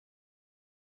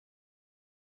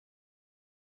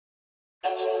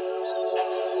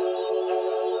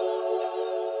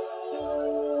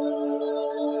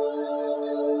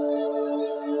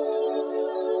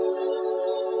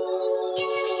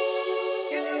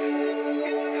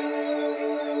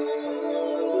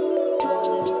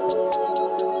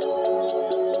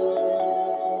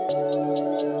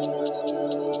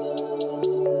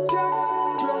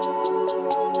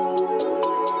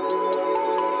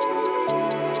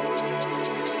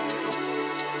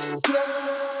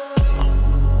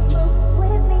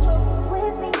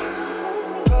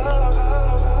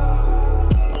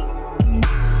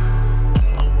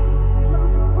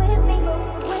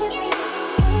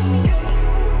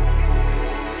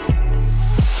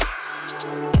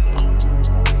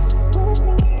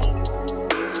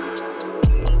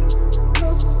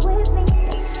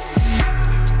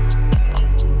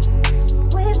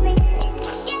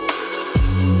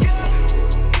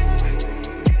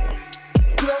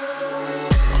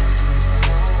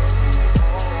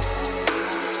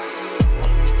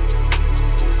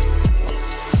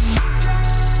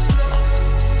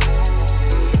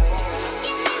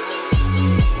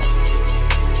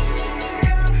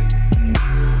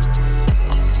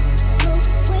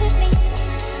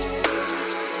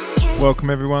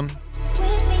Welcome everyone to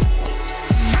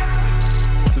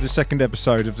the second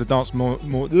episode of the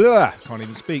can't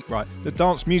even speak right. The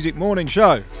Dance Music Morning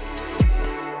Show.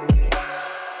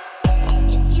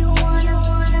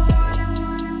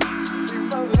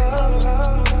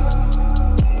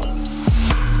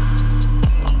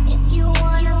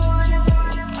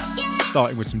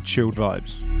 Starting with some chilled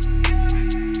vibes.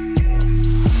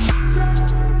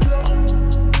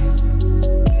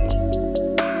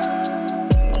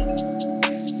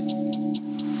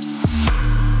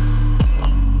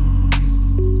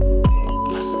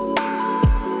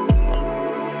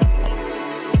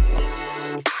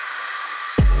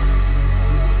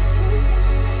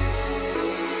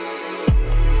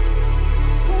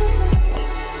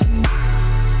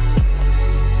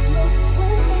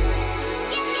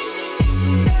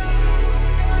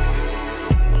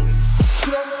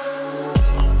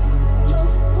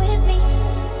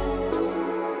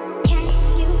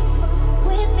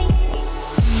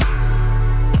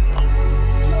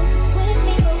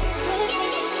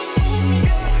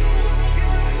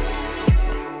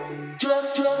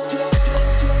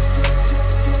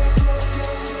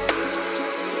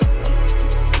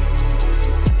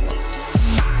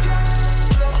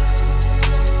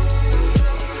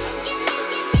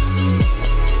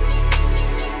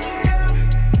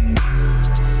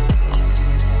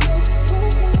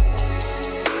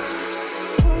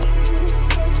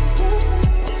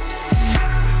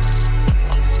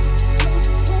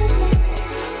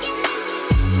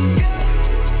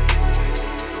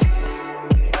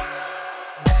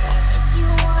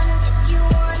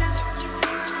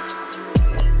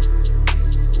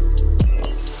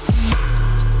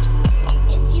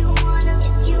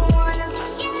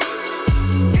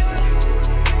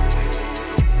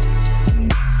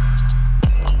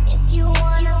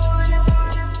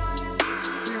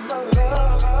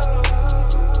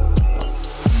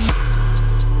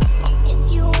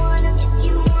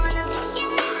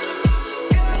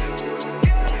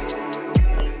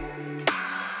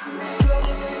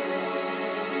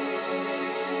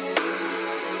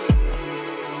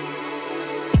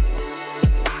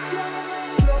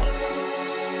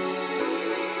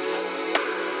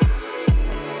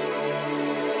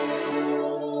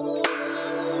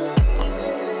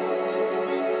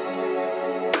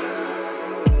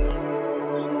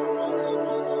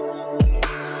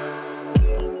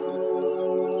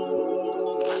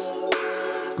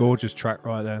 Gorgeous track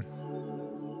right there.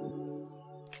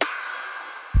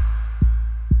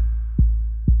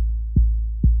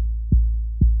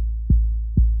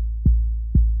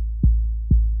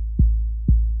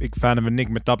 Big fan of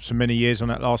Enigma dubs for many years on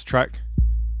that last track.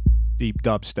 Deep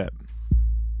dubstep.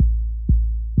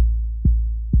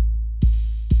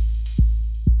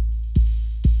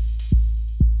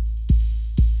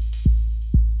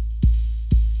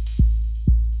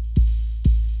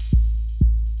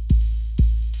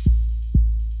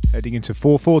 Heading into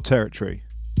 4/4 territory.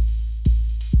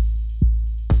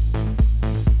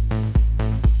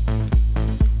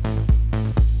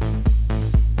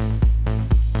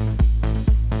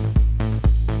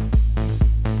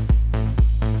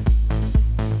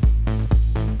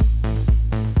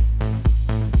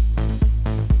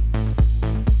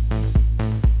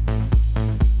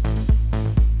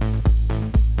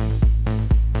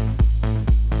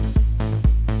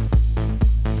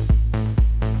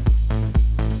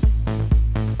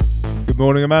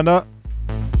 Morning, Amanda.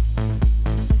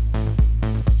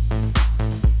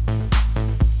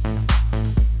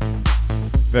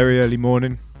 Very early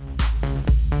morning.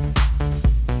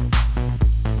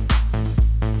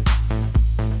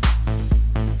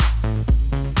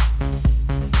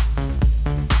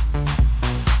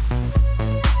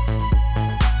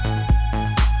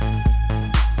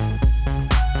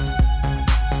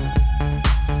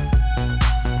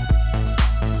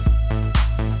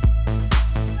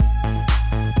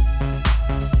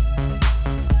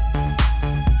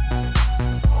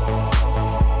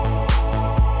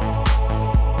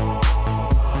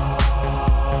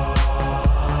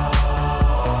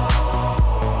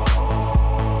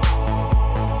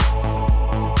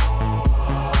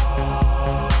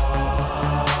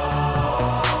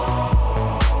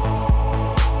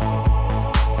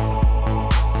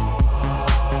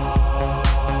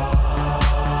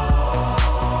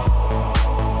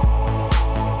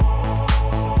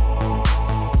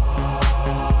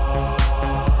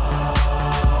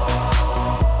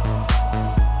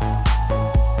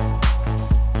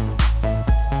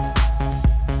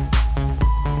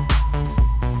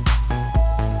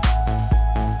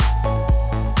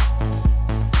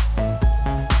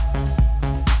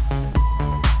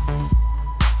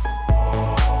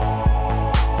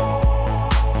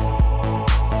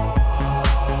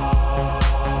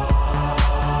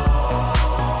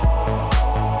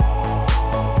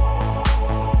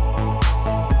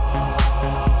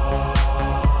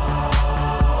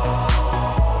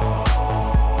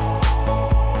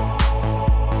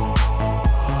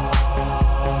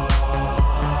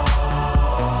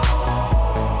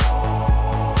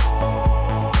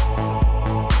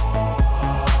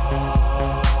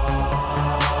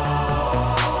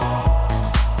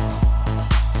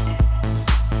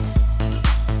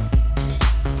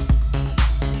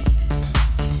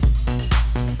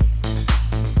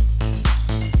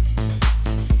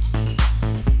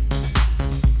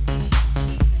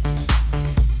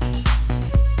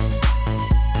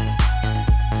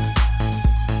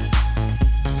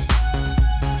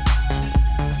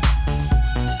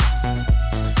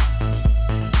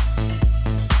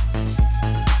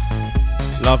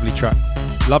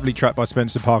 Lovely track by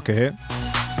Spencer Parker here.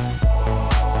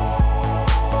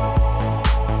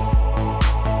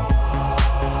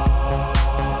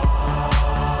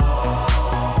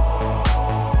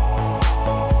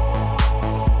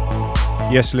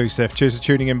 Yes, Lucef. Cheers for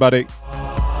tuning in, buddy.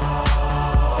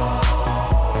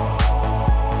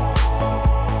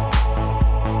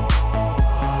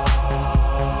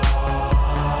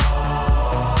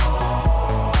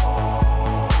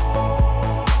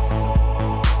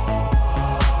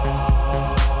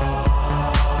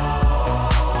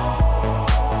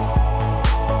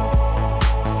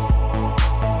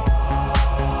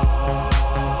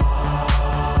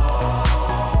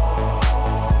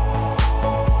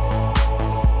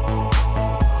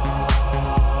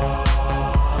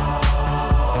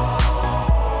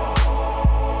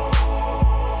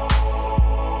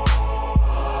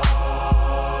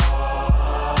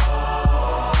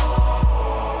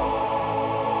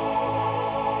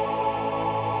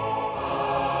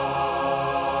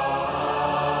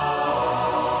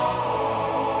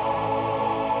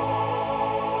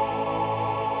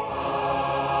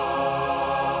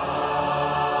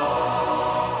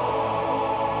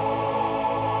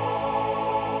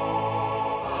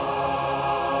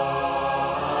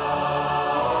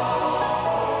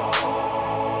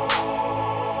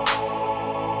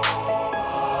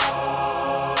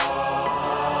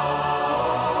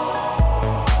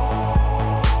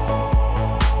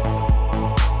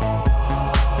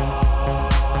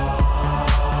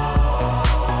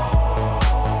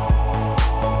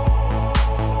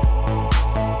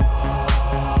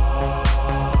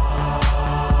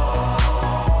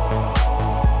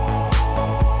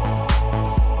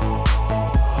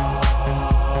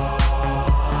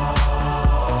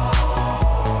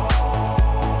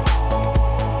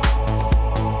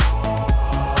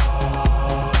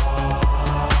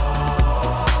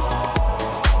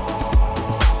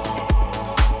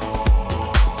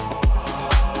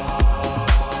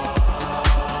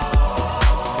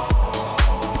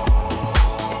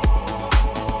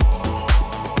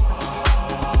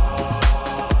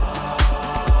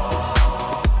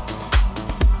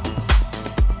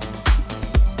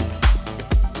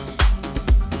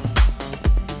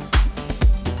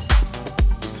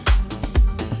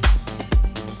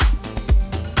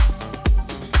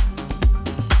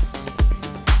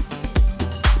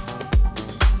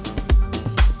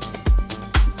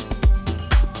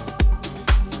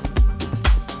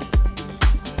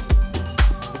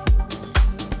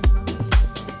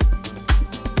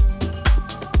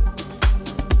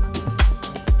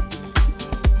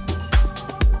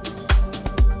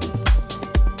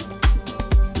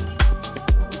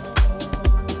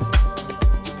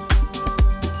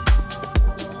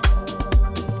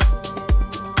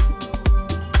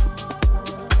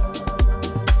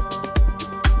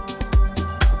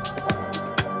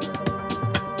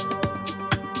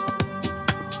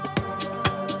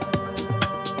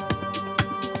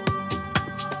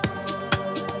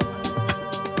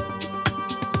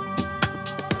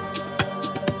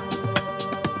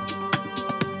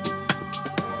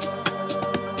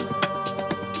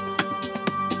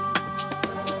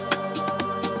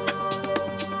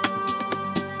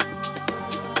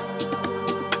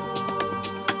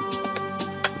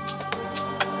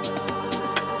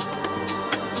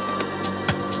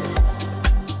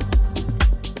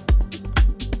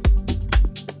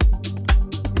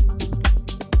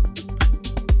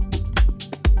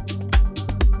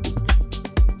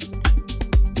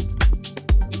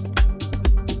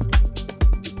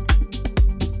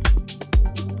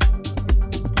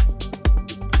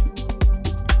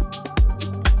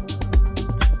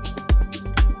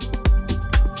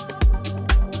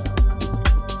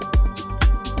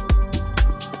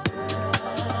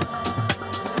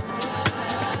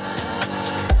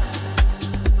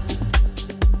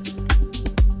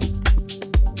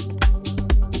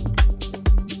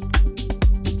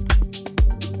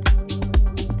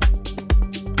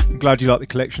 glad you like the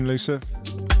collection, Lucifer.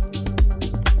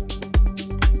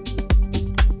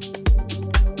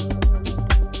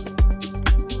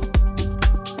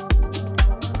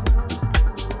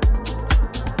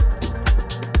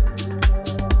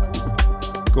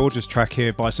 Gorgeous track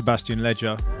here by Sebastian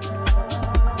Ledger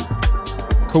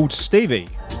called Stevie.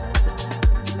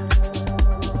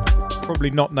 Probably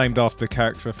not named after the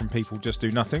character from People Just Do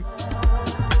Nothing.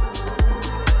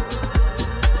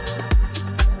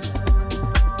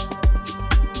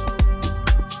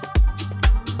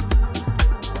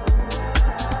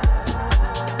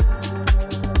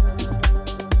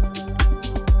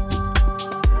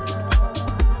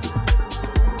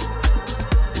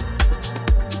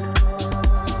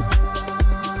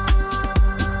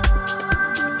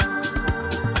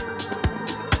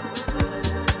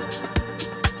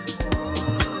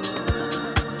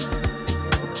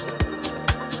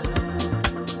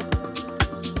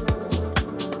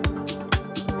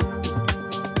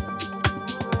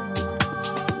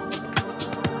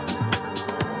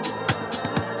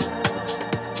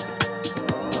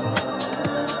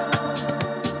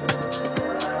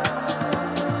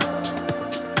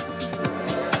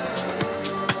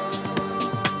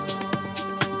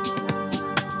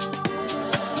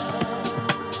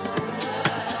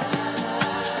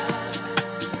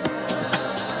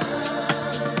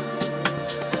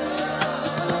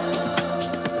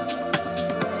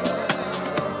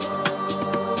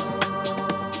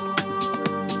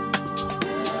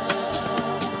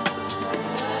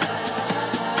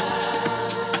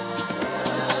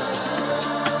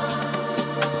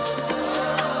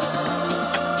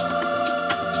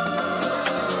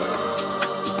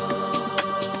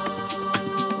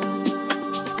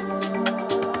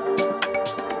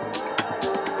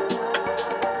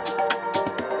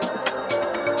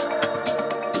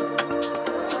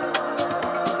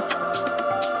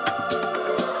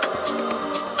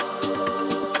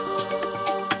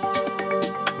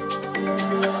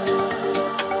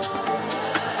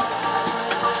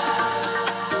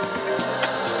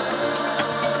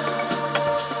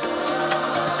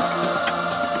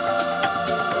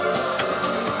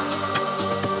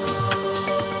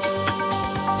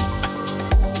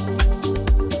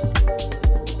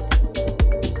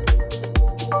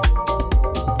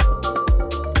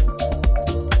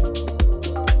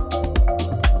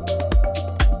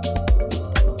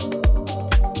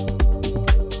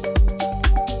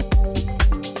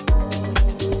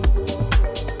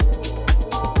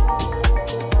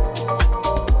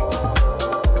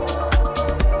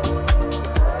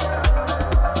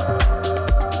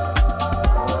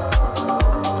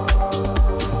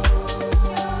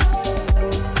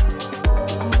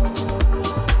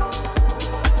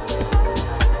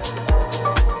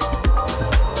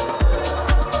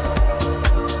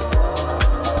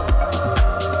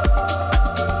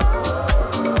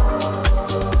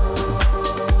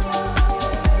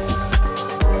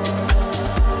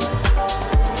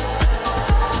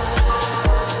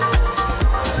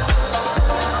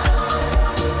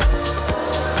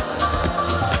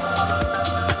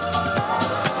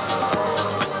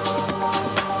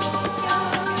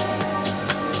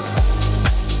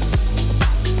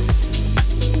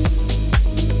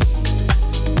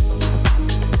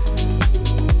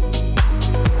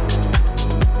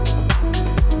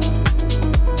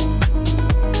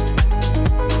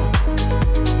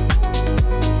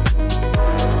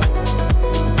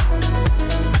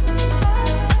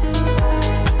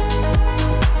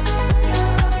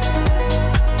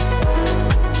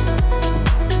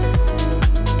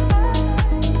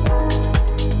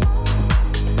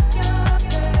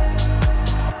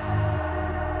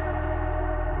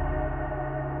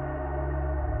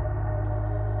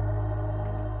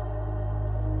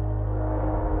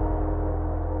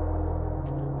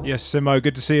 Yes, Simo,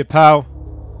 good to see you, pal.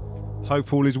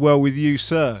 Hope all is well with you,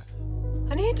 sir.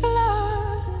 I need to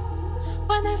learn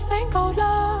when this thing called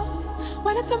love,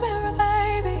 when it's a mirror,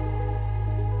 baby.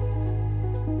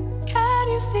 Can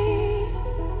you see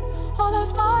all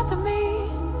those parts of me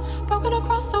broken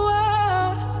across the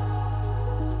world?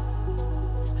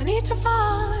 I need to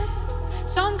find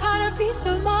some kind of peace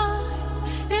of mind.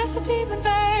 It's a demon,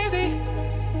 baby.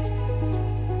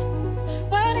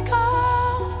 When it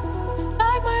comes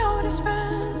like my oldest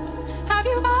friend, have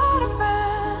you got a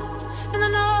friend? In the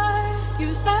night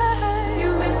you say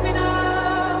you miss me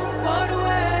now. What a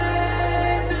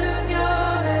way to lose your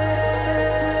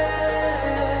head.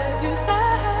 You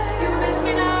say you miss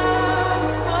me now.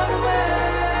 What a way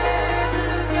to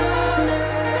lose your head.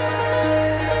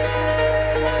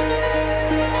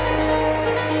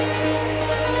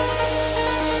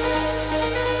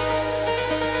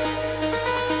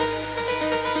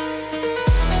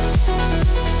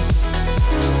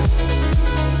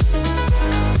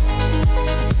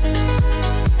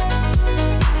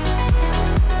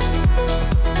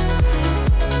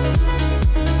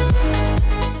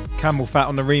 Camel Fat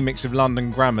on the remix of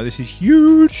London Grammar. This is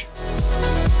huge.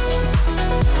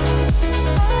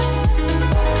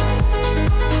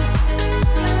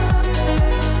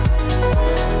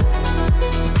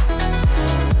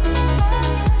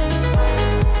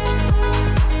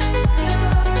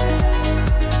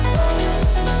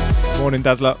 Morning,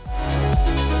 Dazzler.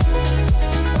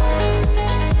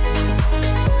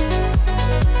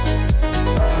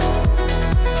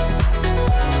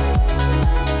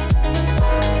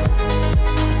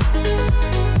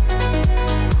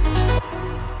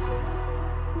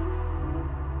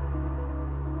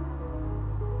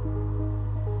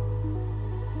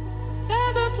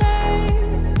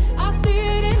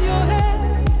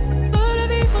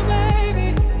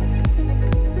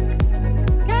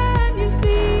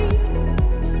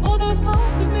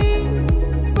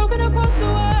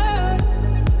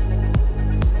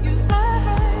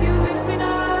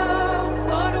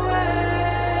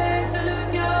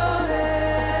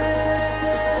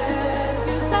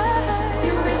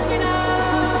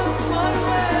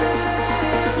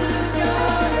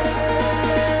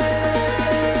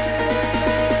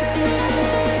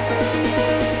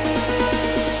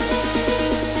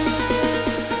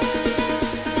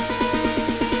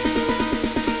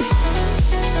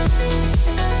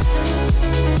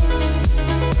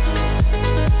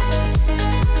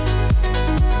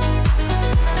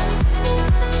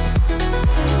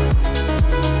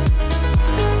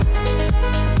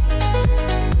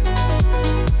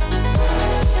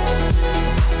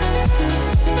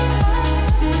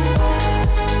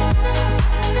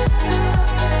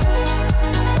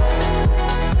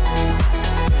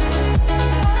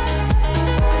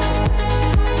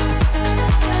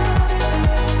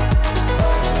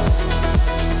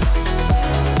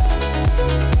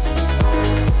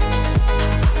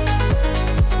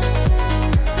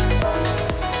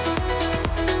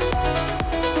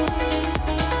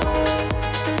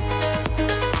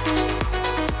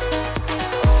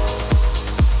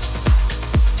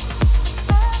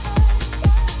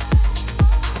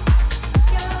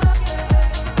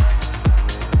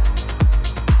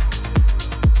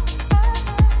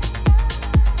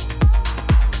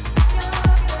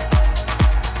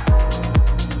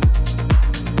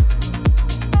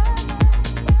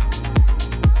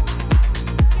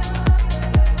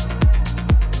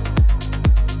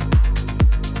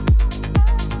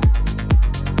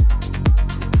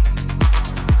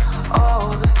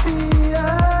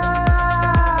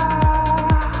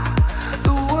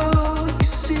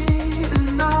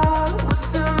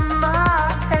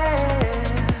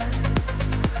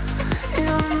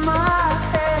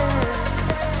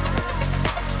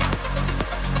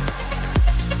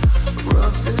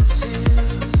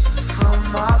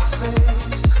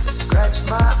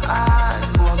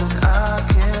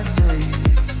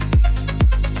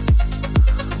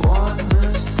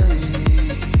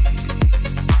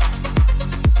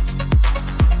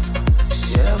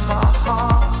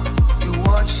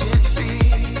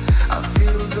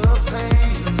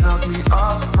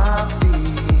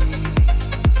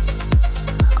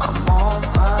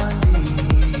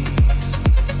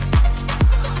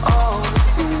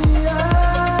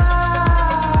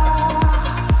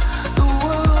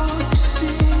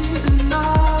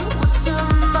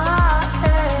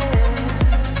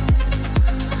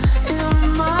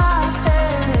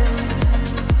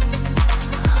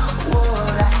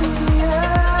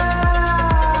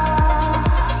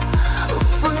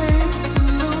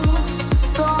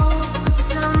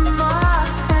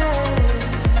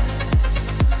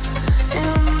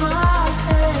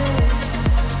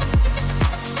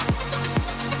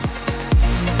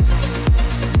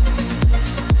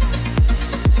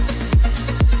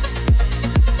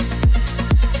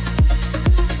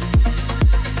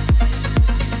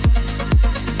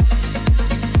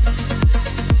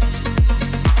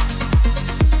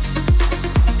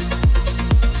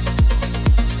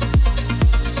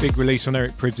 Big release on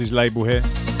Eric Prydz' label here.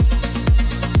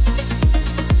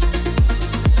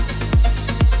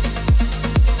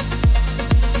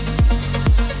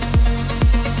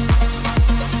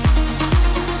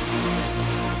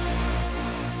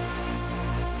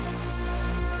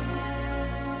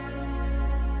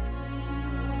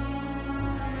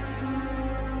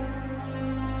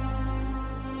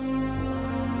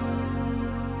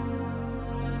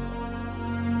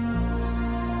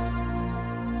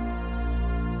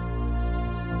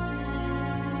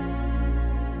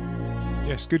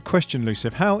 Yes, good question,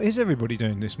 Luciv. How is everybody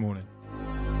doing this morning?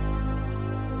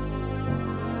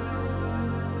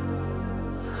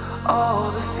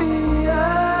 All the fear,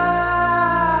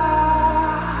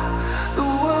 the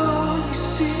world you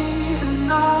see is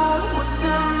not what's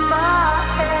in my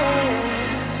head.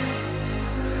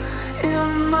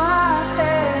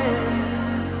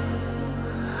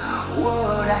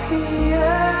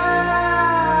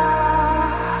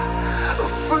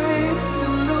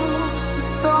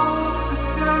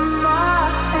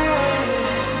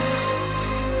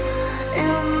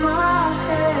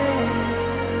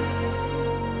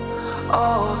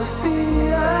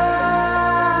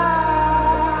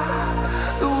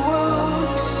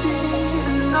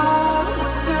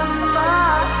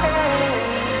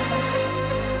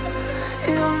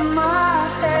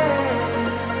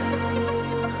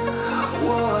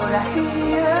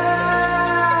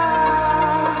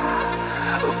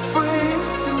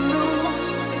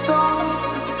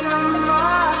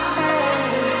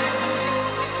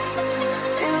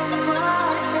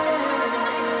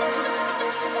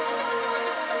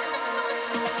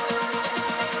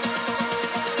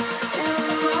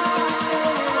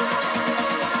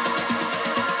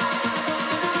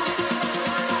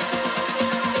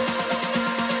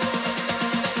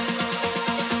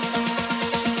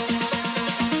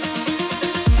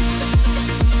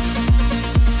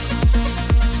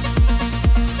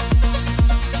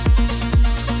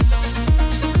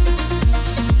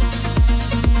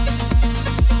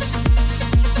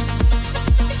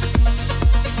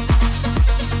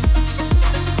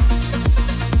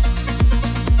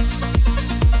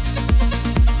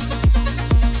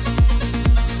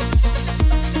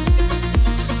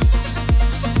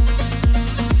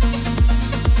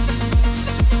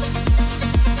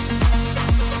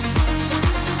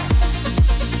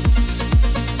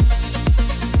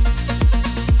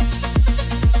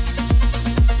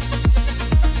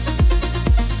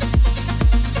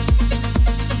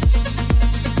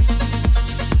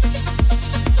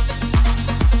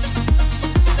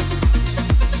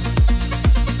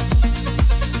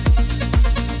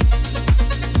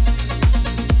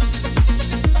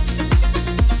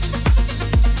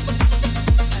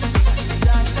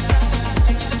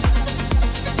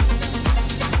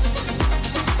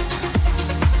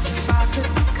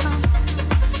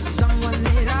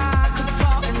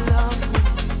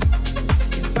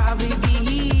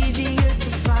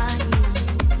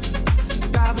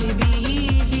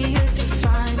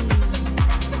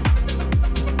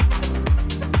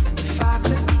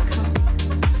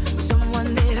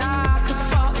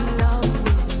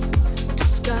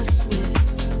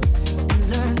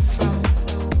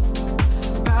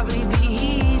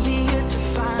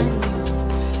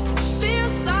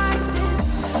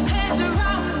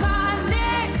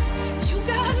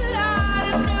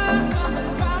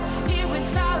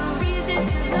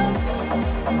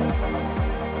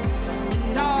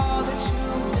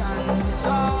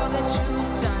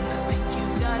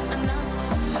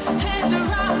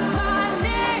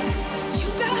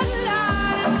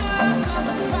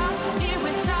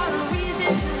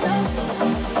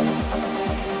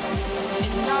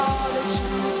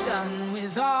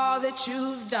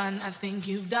 I think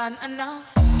you've done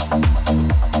enough.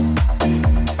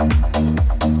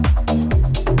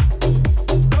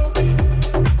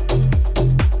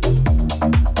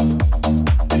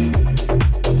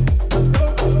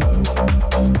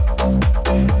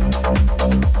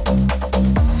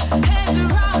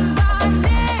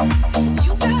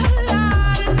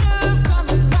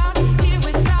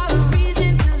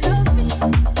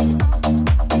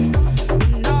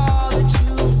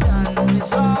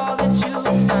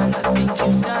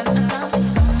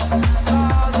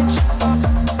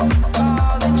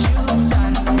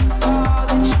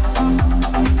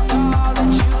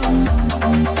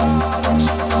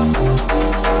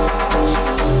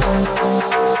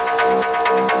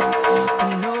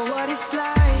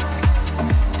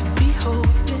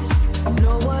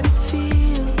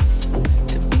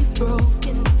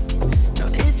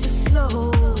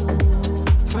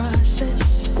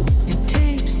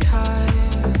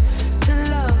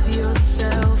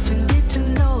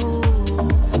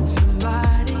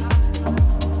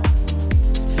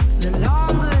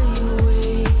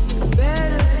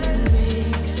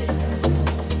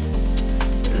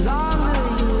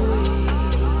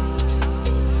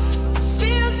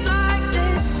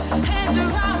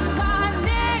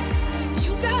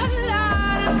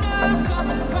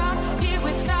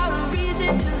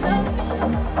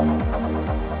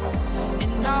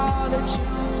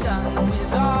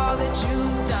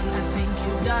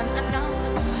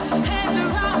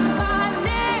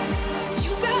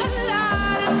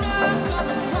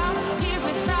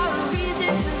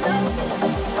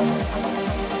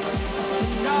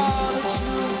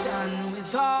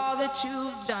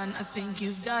 I think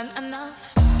you've done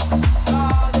enough. All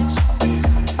that you've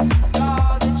done,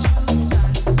 all that you've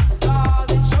done, all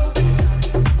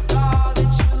that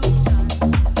you've done,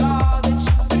 all that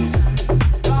you've done,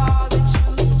 all that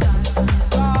you've done,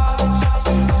 all that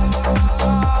you've done.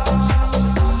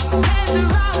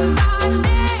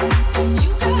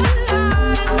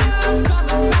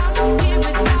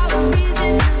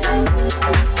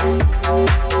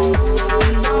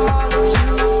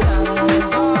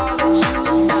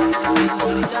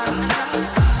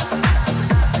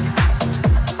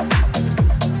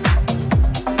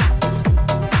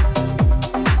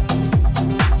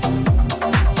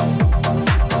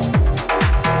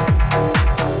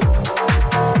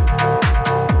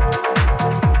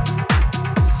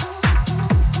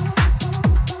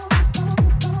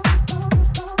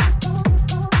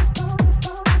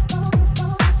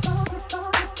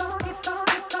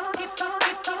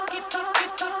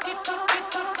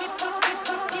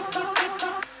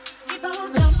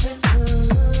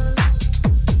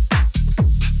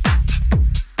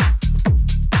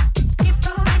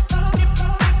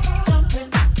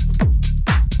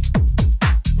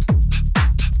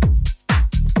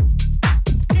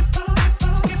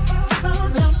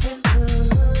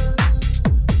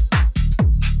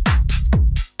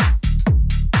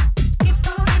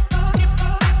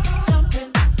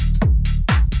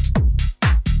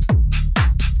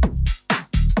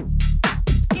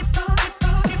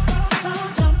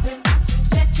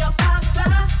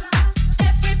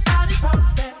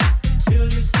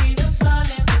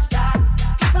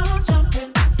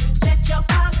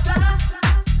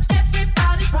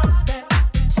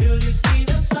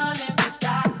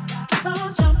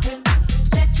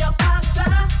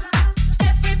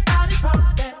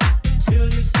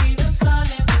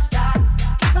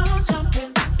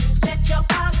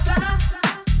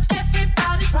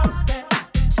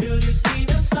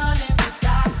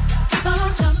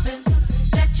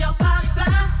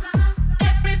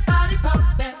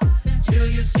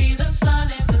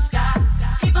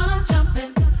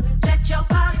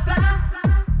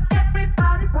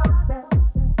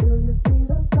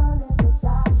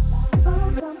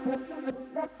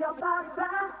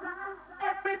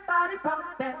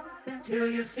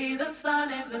 see the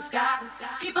sun in the sky.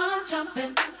 Keep on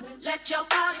jumping, let your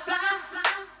body fly.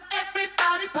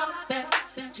 Everybody pump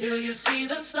it till you see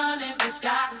the sun in the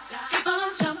sky. Keep on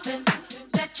jumping,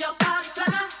 let your body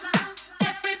fly.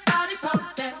 Everybody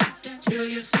pump it till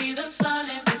you see the sun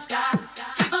in the sky.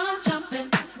 Keep on jumping,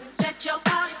 let your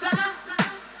body fly.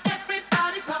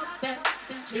 Everybody pump it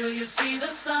till you see the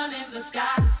sun in the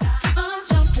sky. Keep on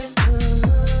jumping.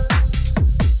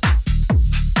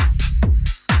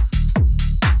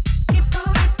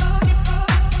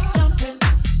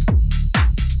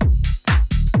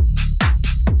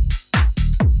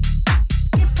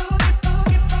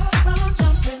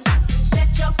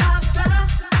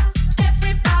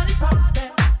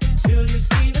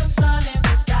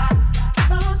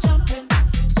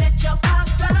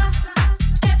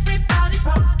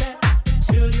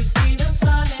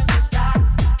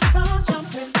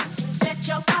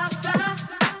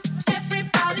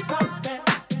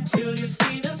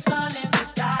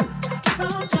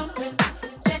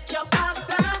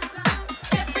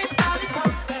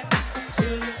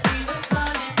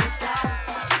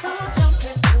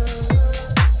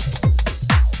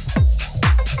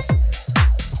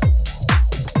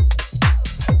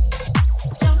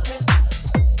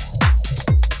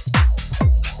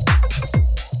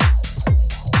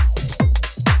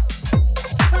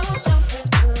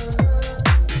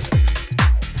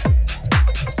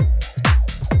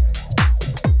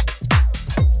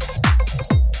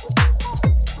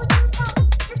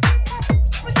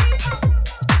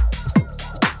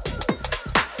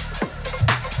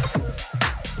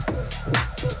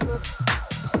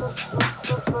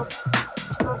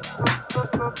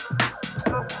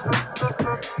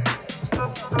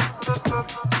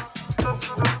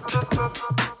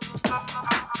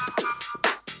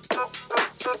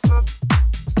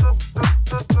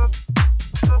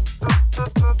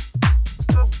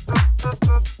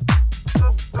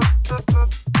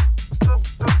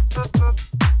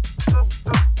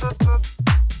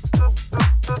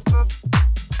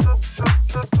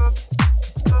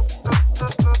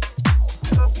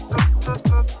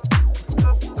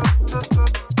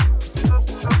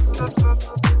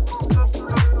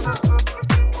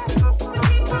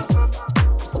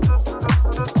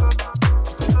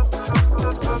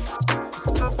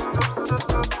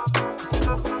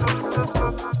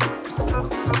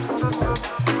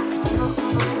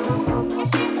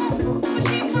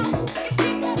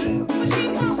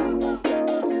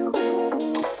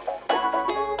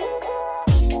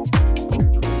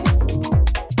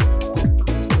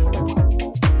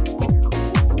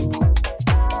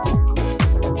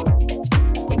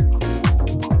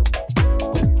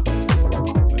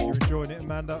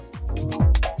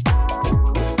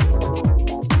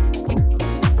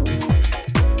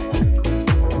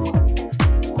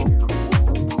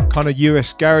 Kind of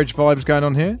US garage vibes going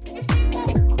on here.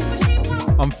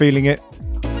 I'm feeling it.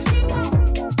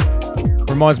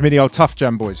 Reminds me of the old Tough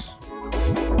Jam boys.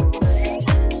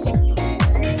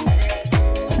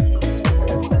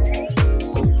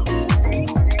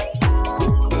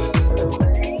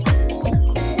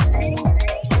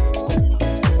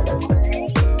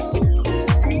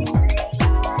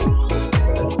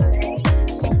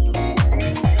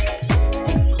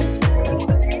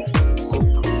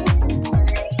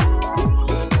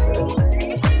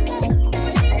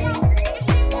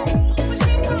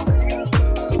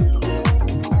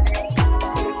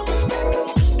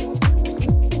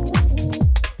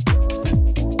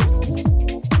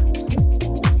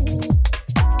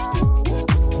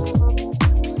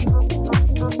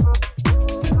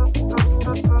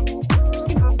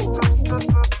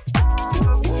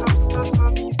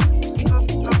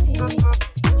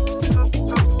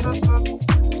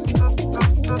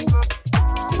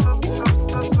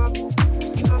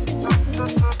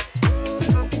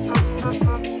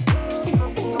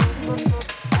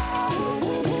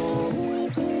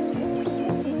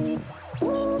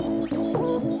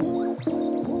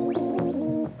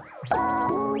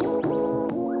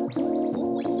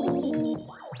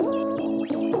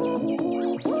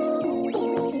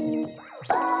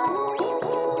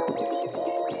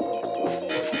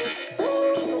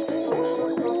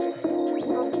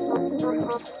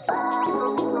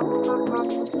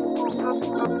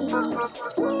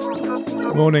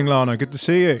 Morning, Lana. Good to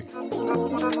see you.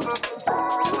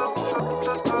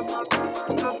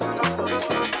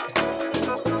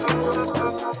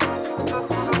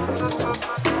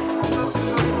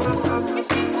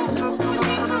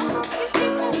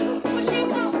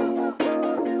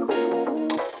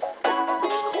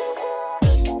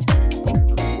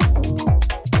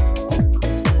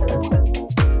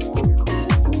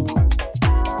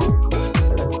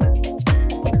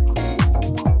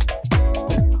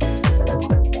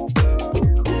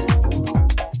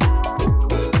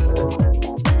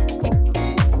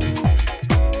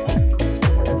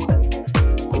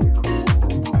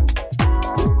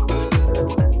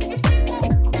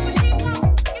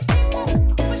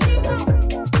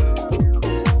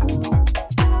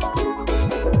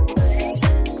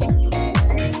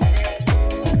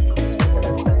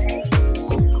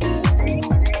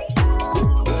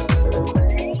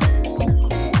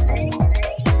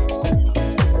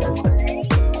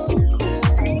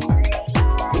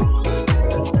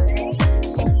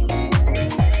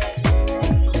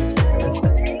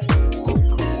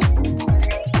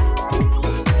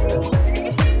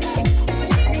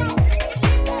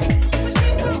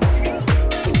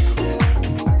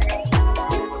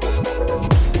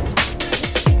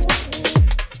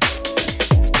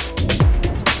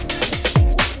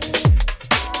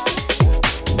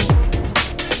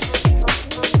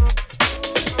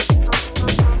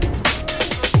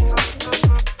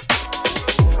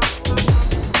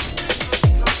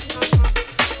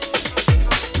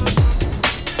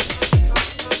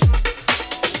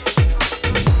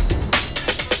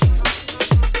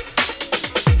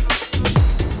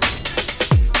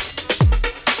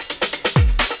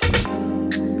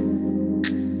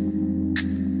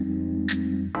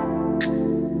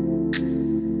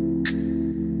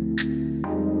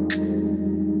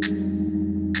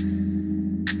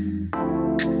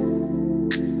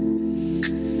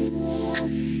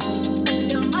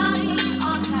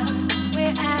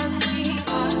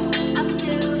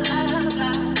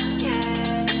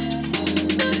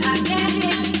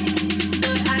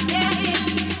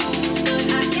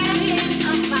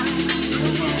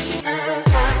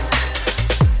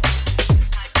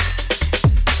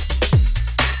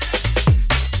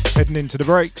 listening to the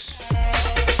breaks.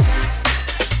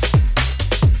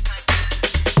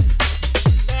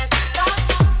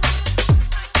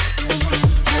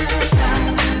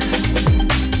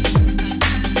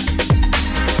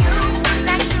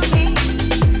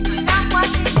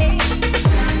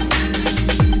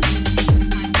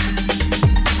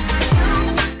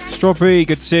 Strawberry,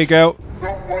 good to see you, girl.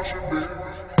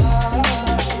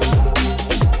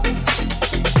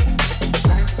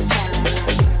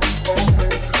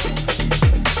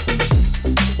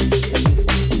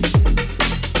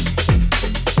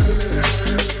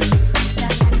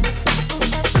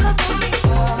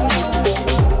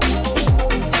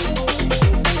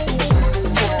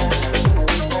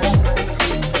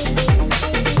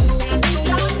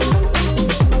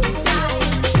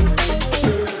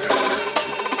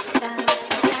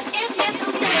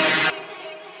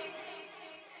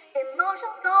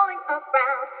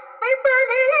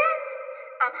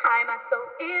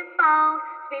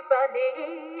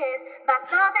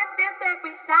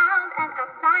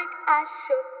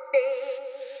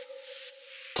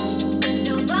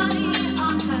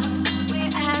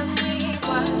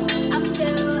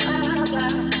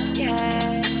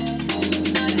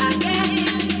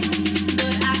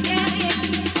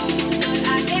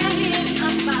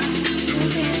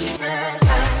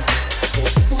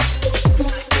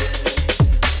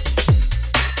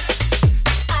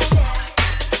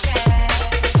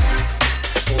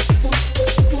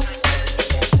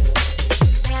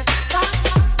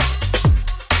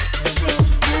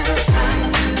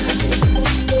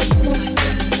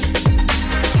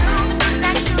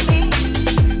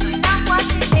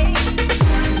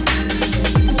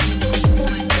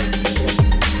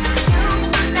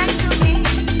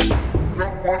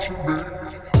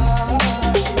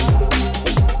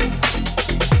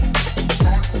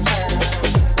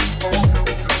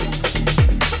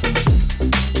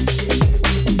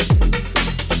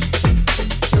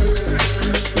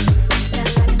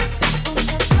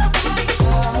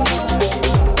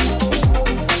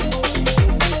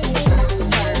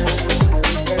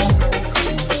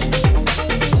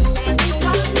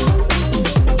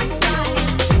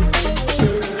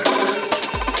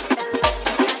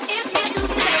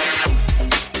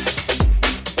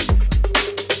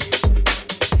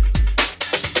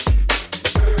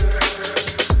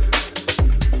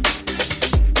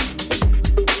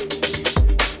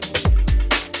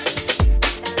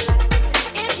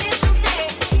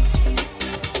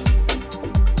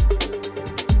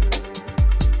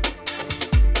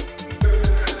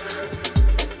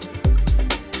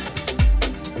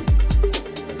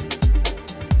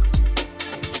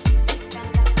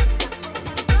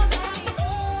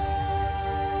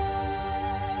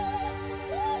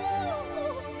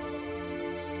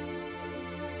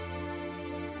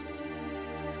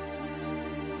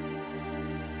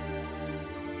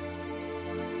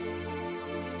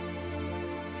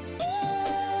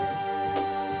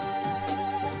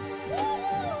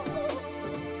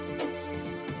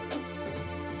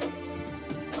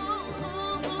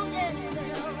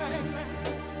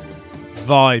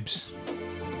 Vibes.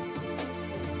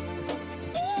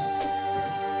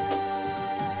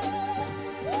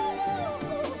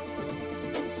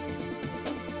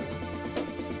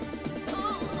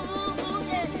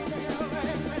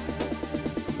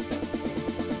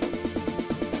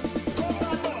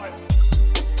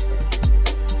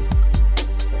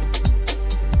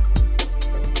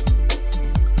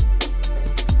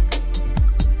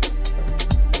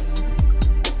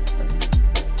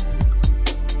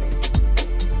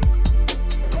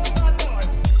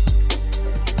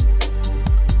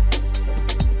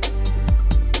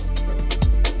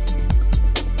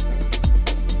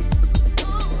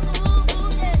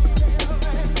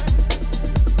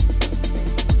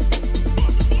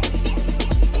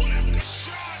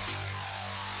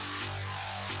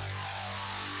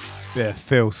 Bit of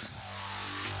filth.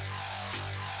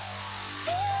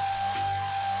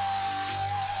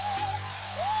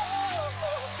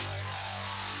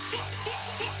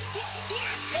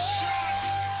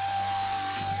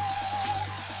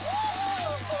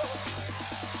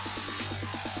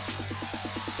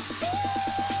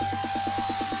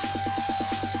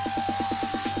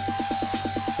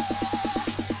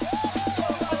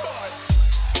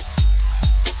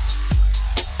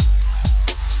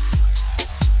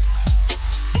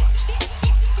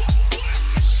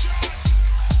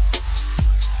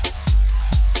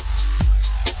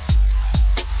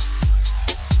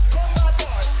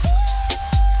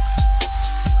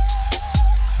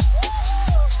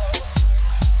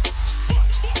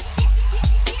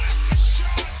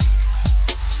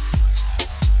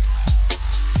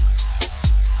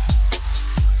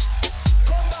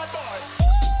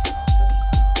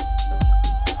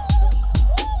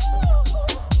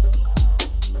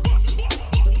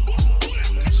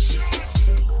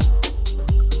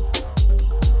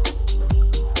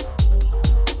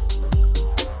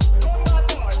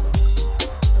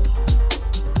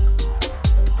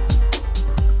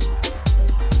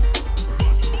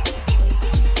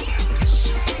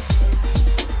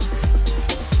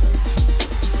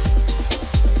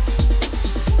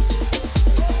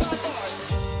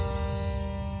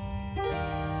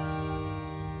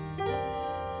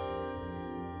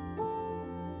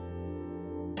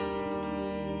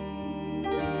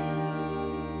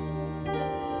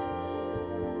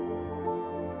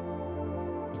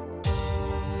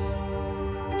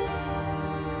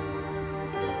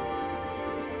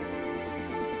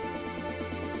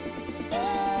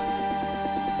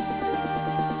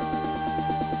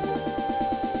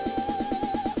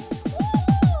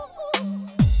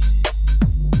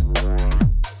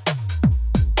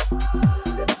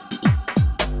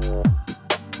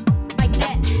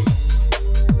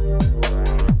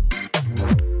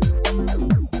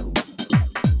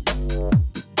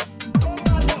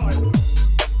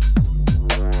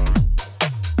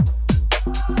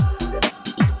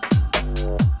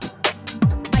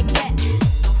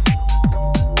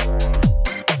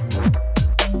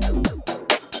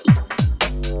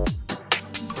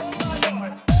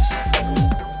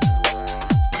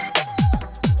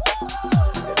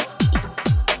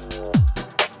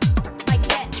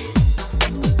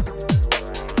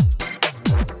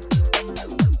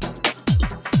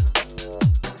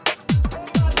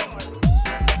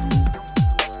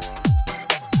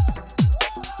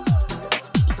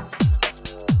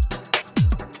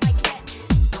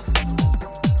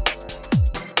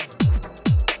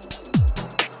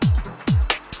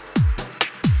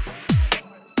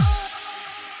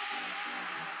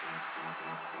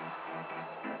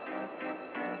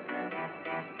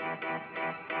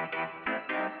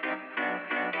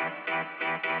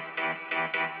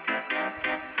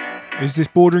 Is this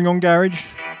bordering on garage?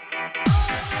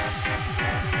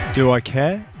 Do I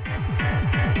care?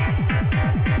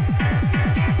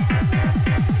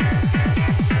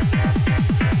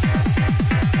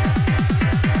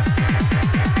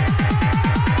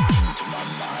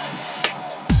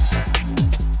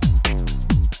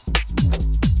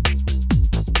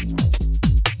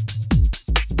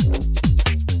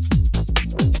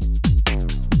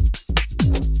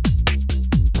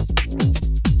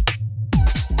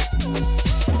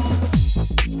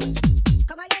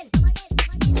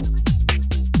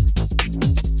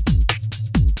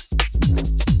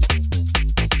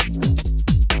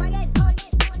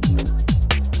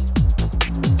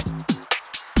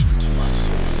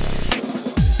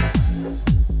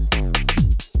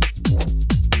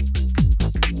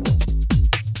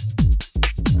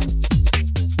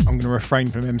 Refrain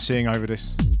from MCing over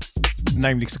this,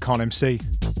 namely because I can't MC.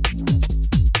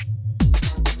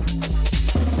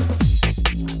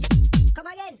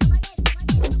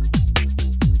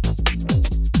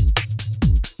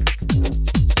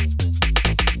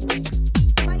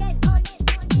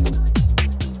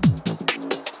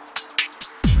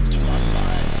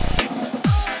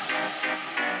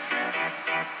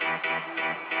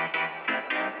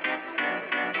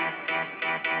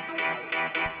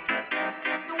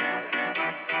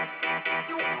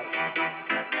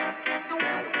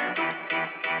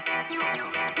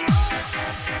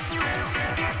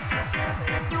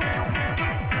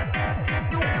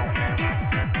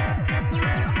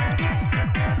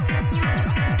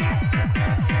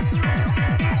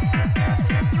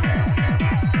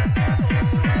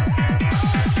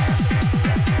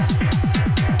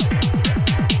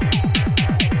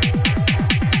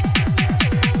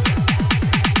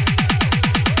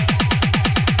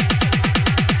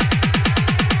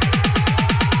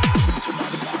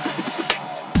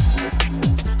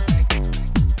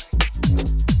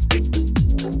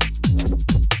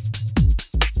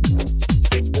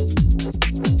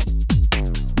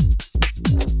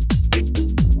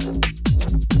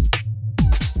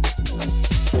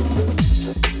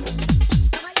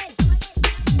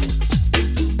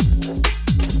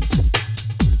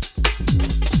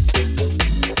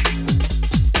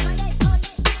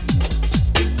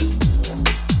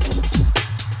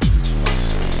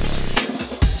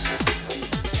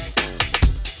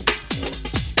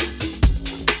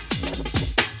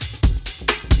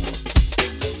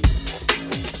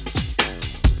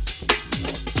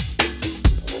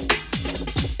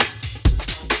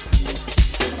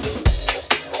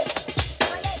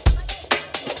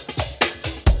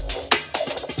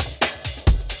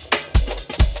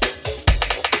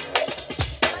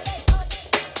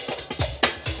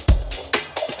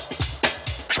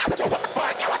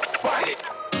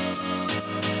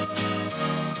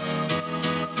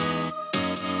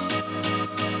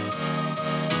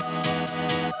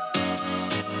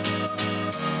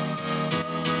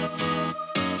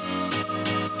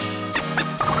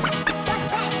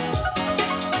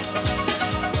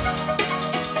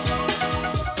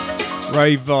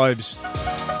 Rave vibes.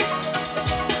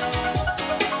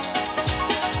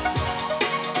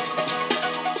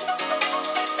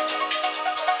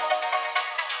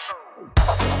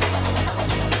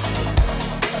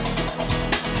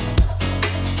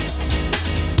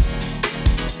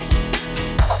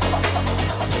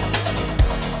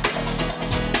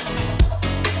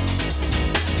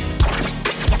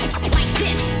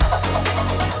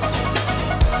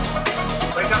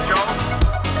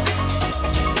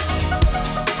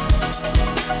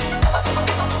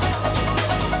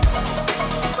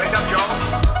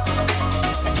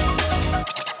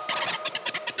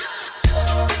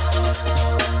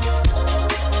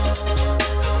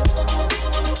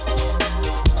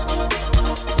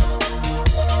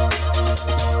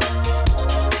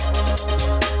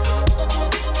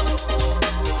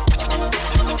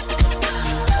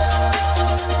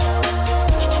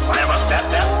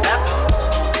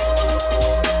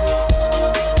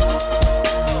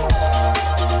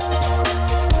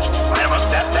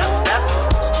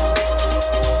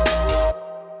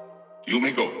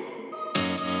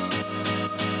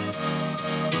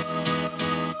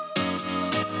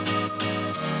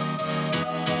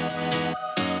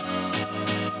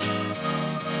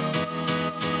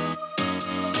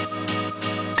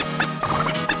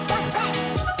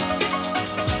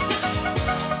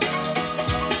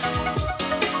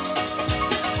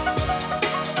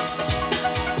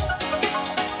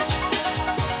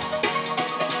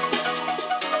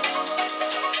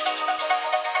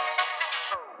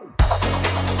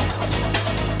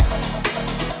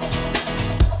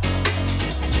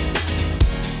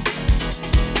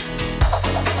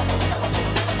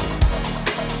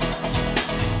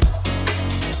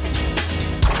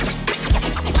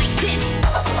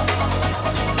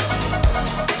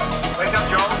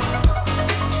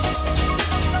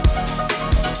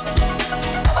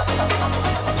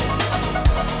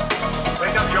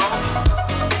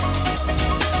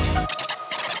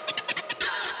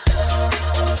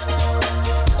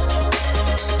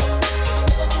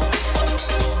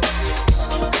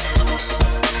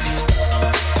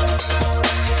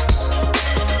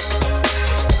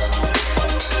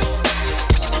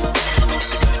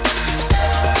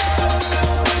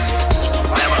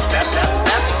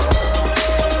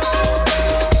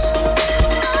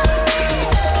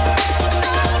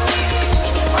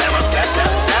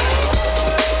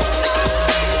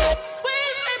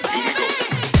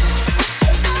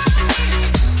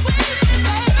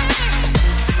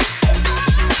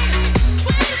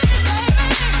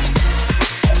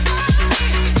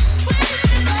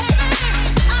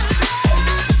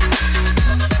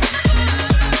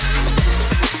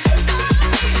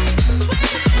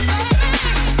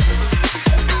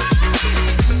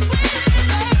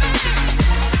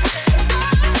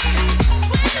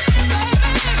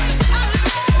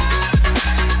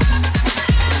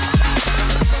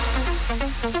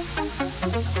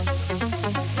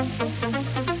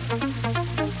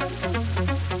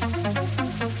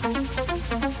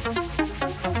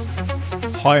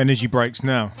 High energy breaks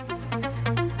now.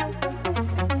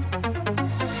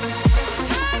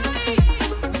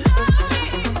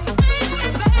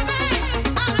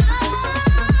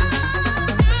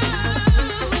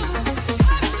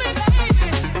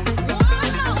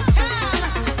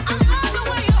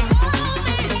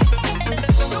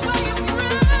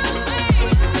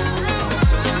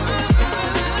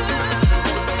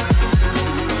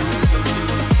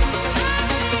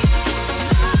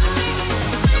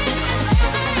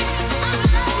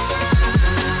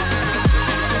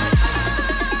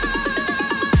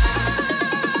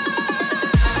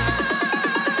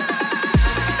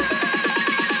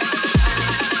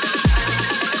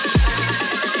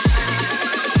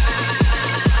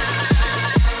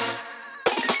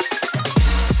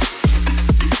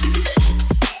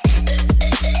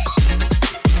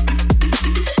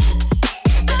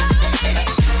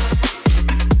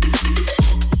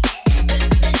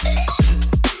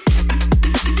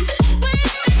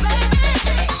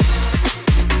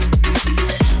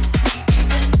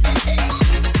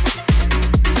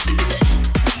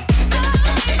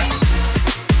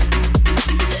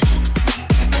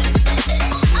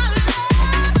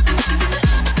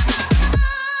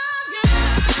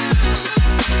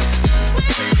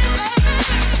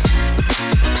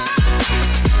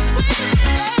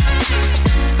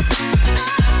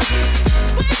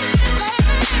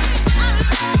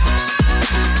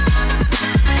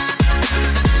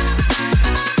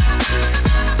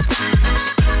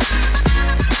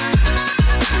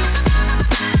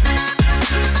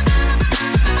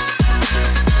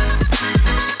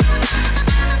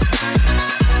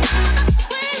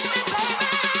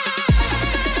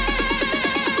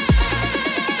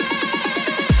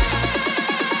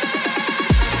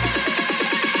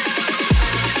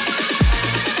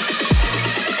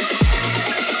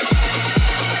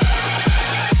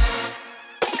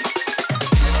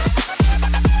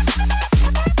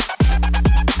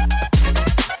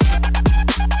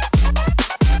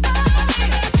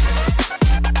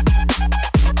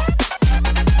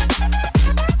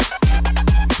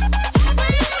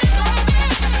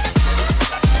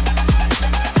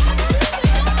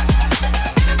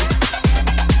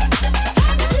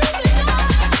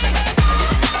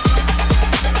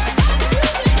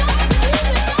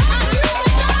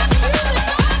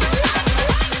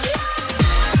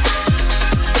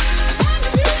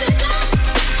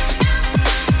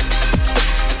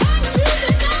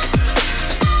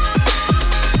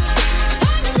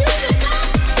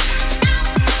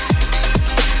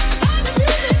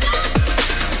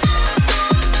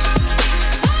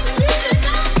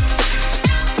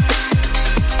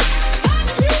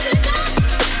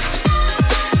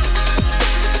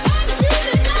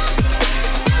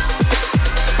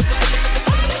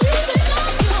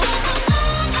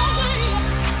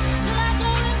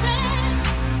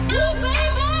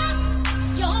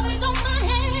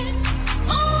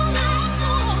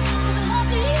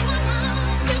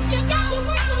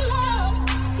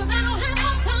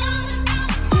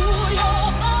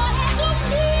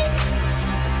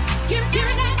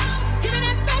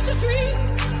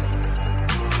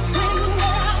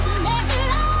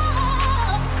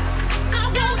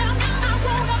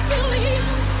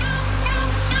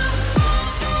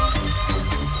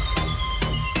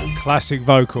 Classic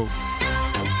vocal.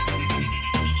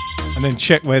 And then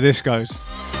check where this goes.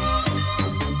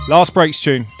 Last breaks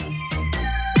tune.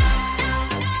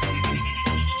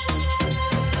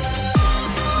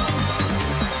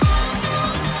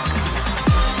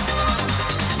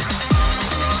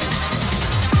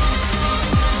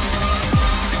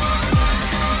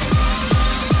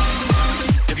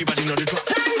 Everybody know the drop.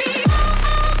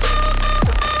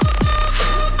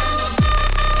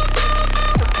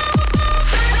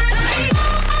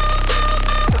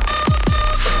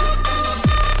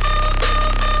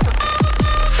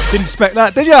 Didn't expect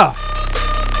that, did ya?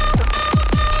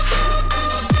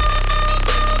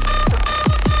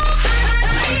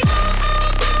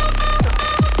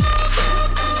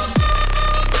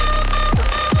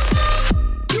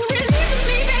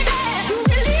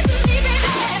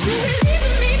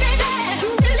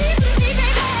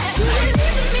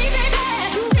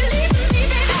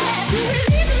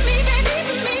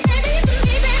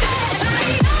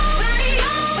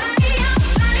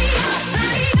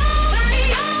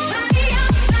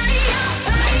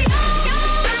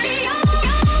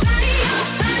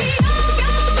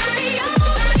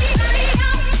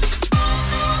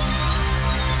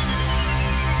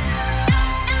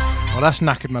 Well, that's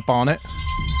knackered my barnet.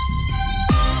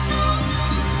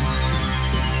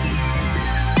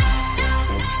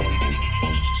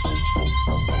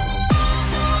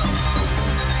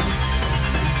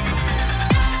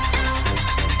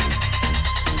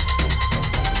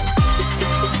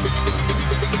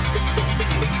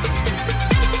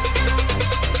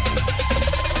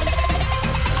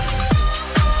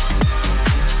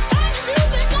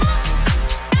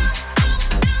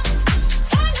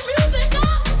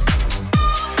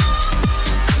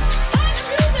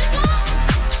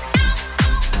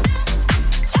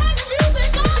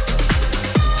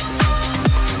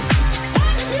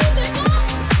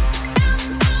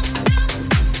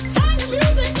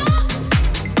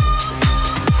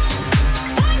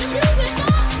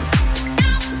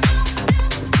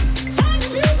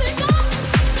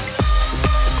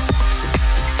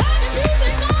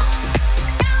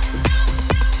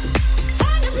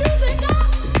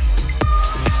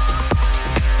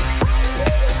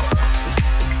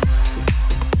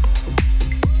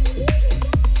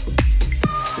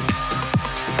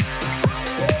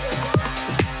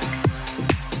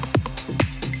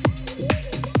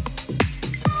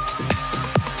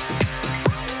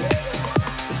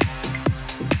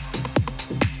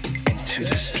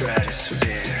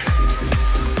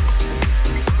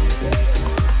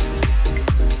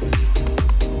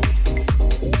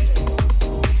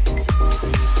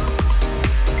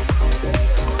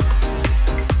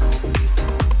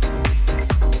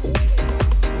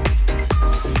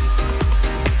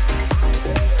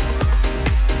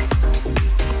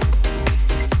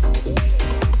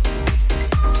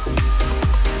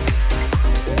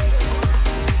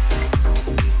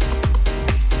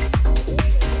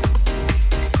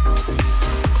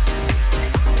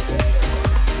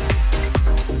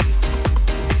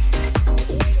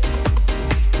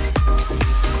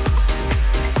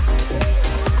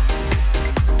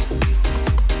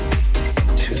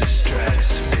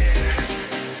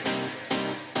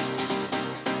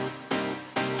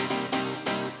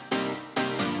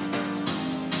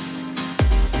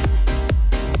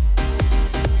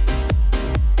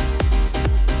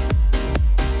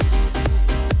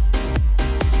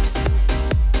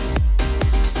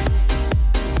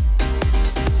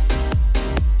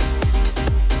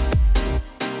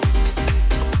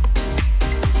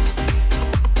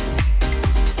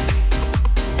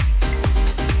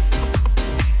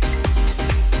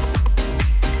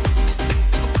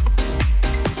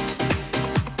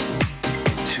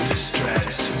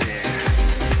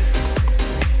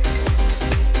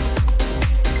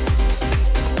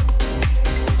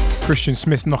 Christian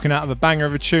Smith knocking out of a banger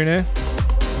of a tune here.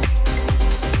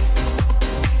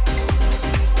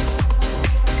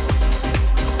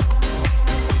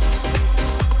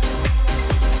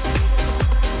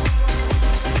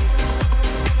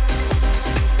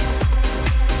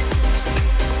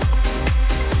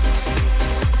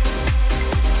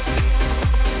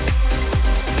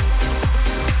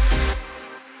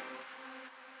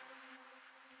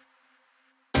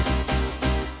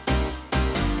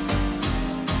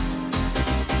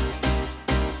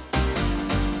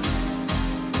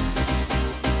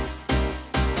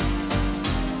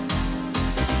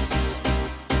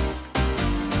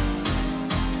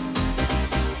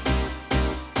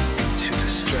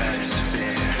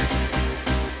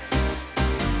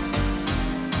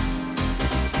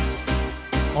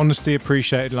 Honesty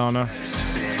appreciated, Lana.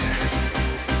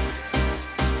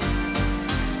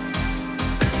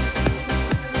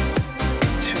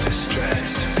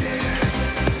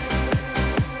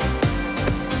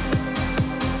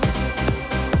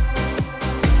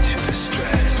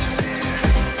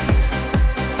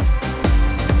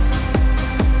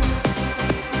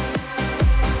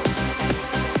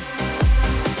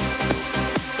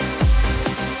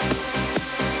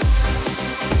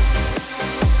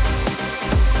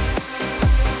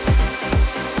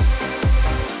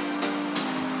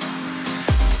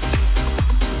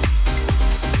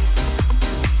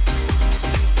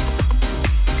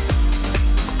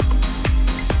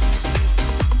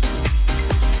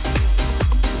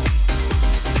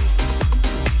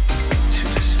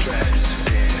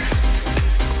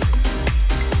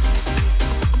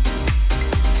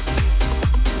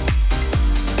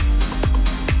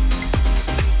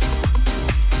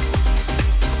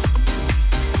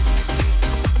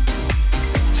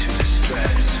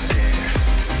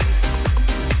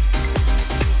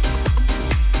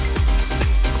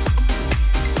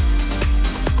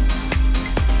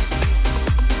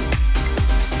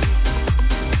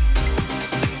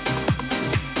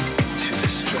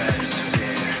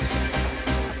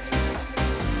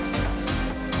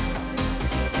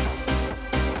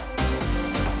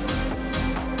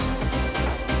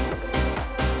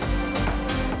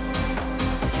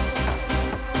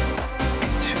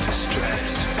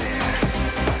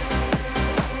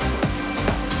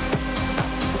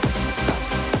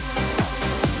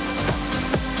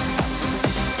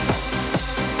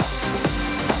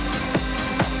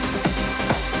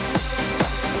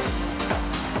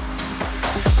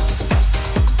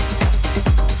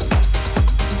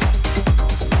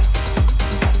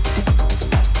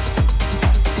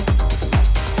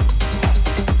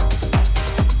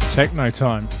 Techno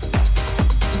time.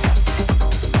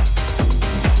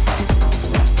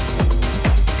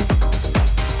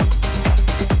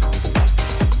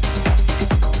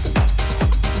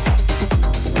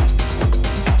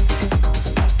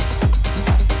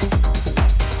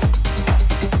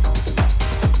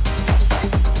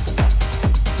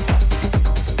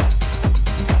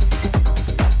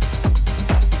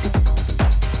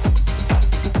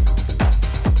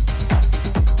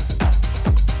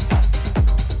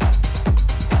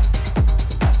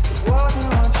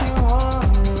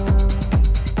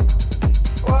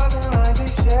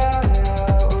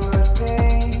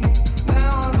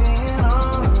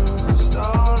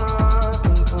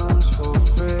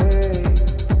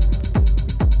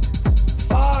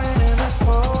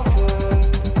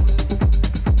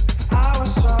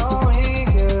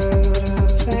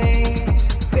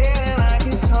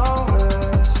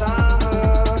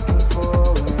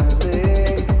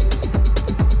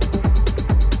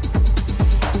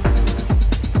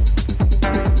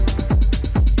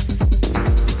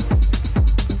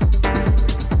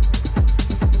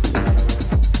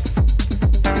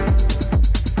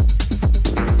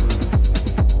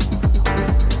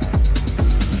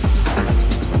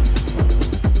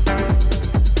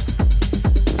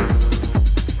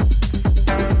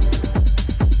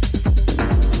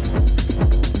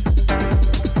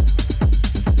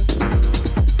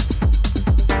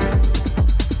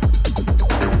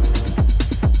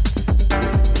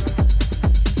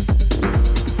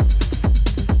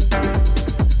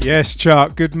 Yes,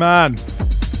 Chuck, good man.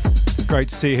 Great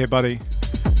to see you here, buddy.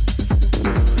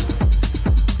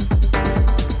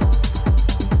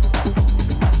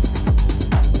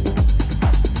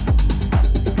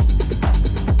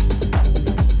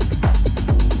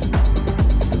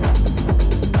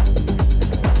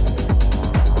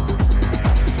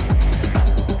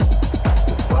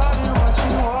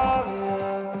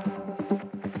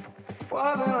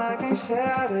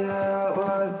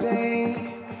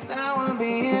 Now I'm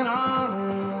being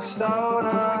honest, oh,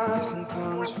 nothing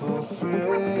comes for free.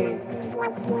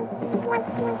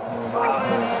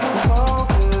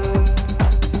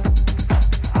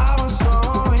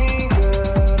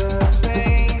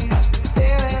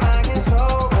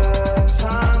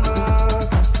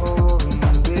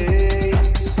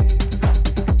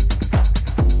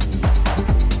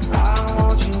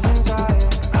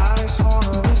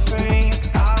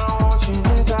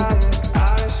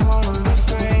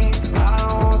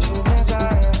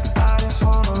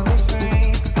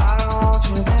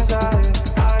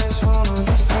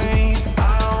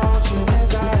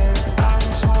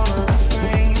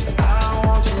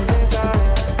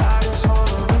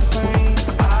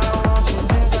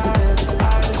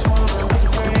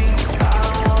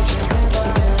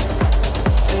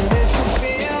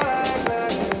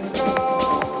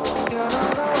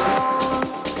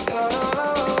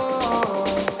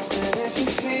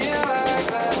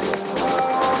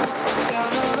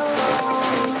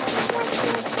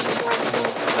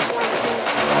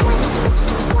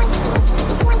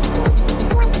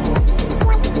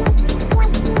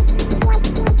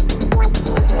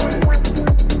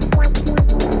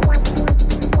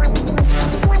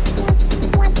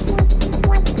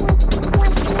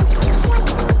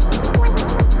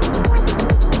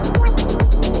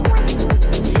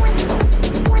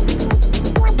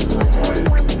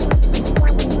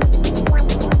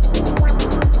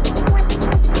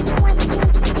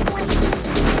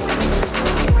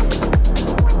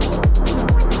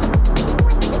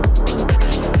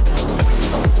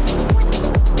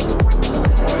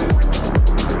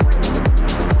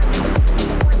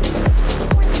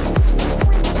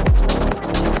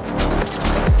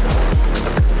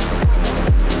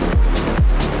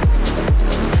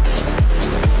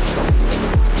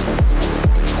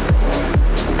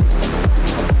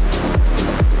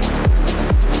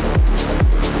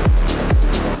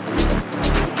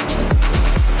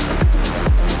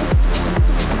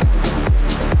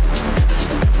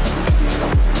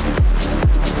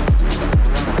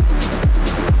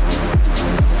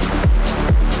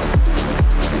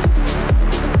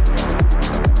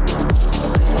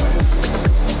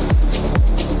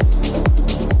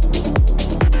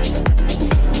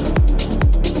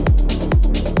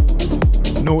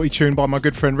 Naughty tune by my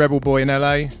good friend Rebel Boy in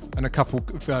LA and a couple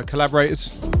of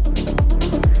collaborators.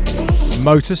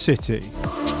 Motor City.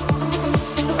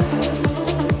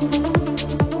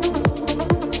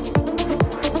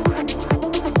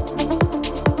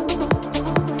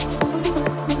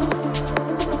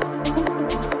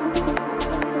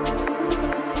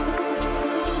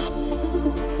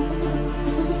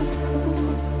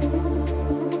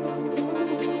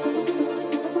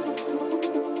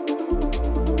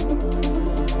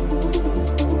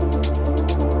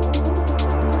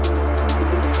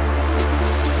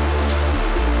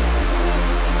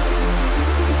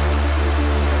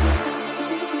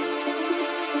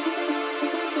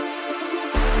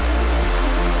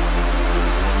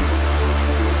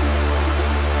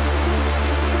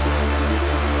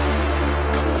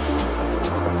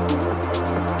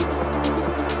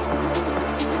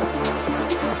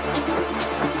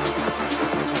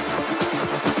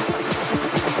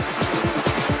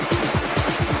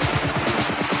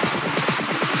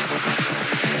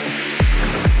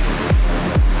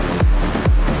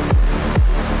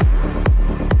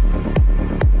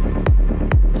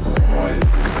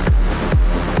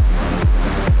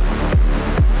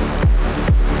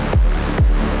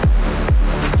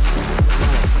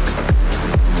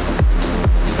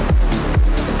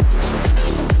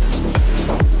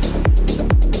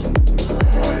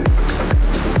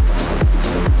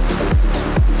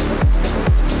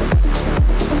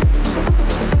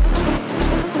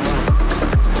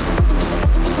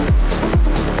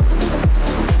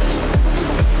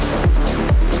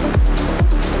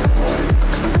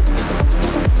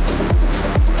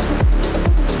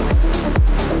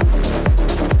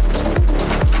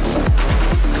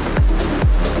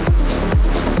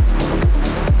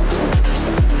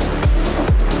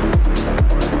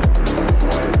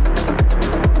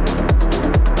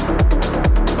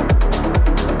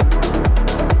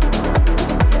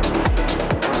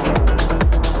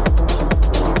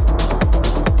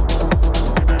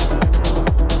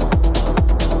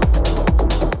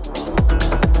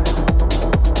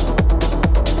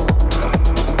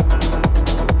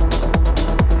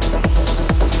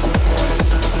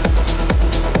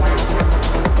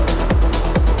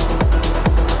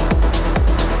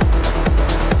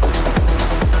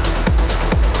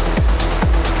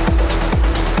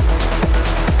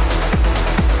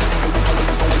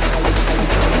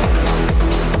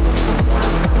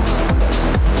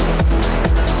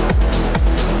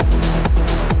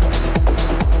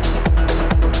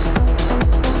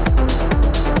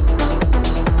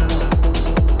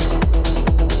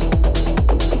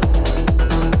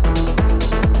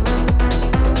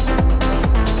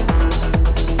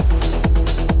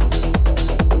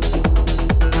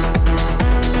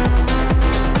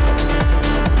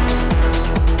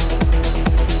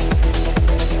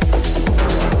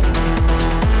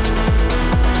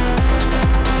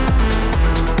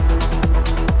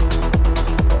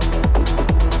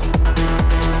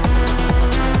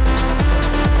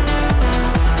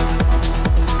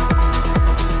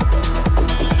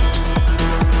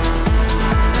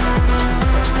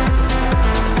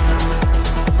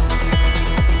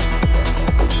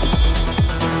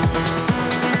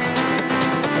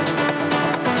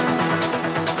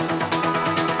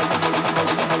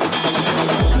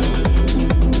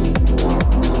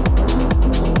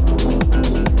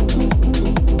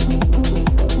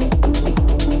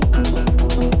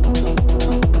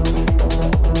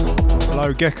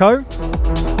 So, Gecko.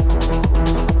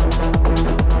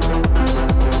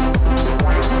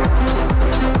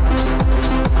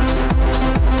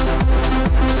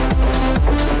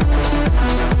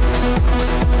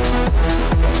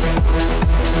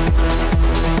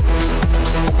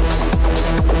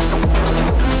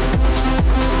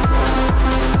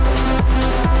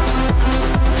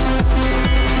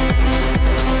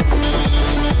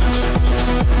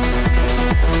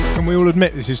 Can we all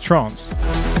admit this is trance?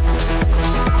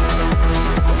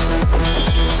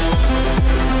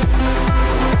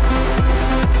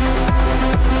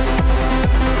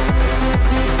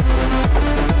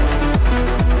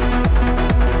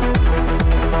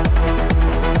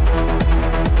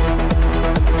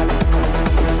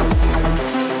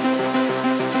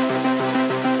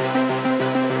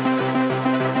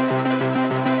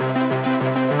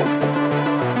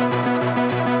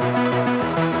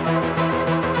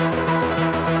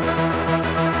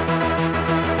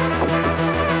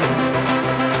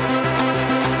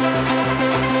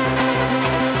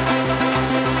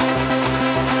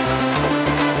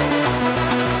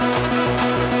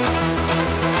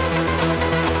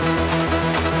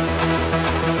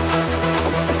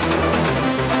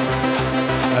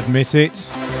 Admit it.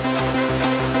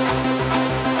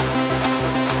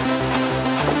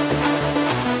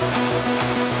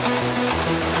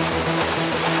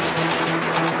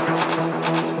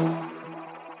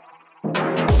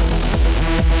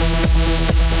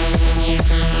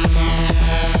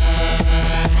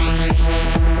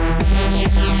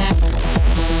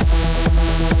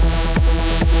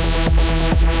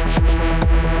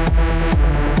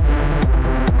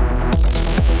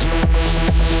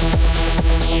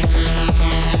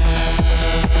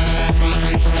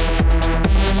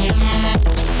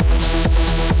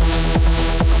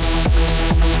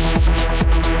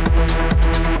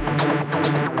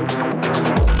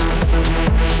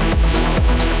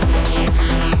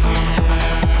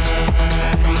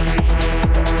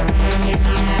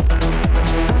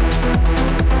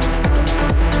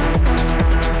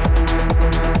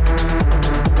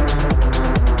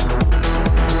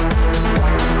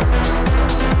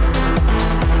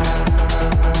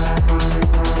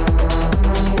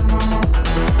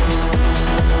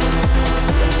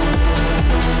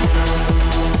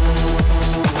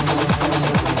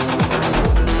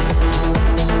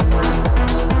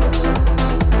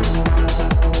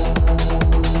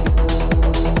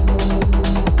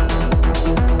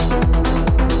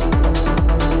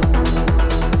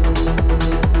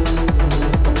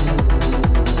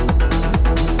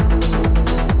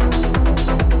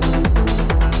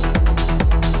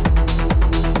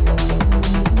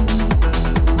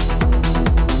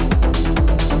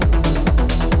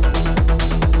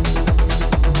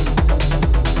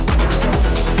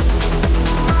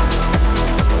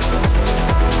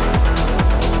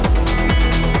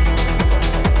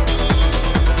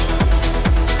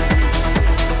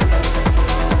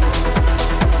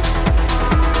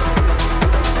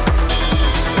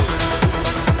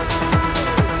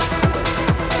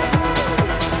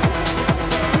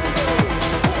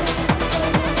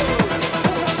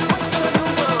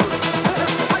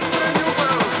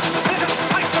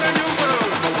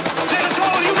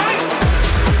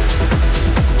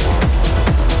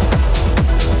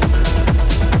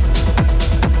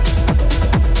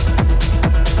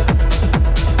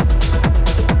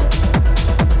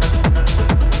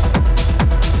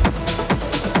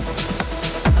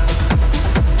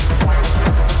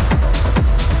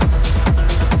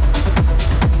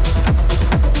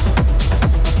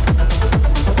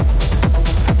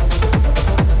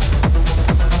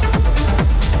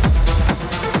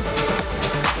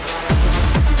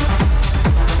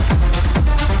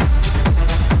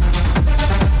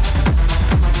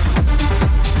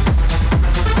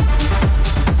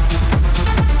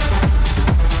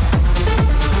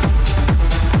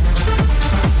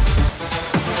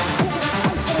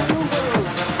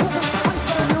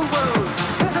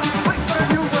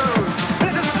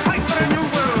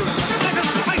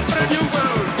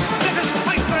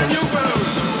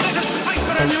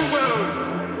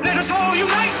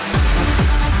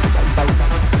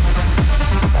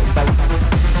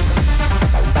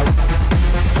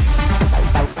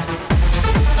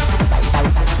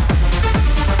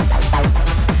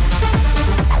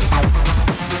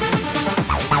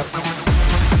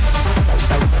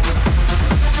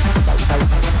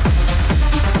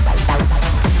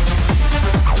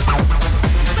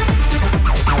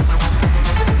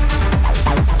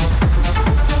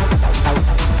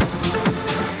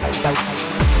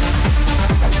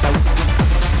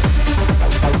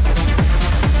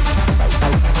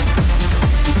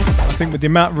 think with the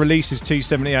amount of releases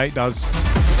T78 does,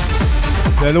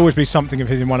 there'll always be something of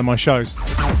his in one of my shows.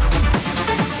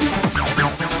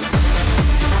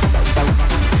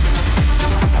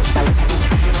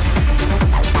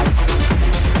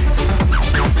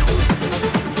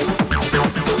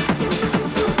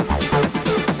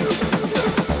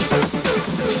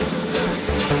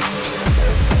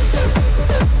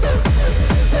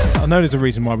 I know there's a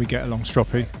reason why we get along,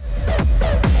 Stroppy.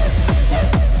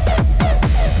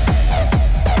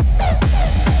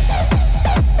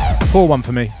 Pour one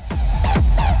for me.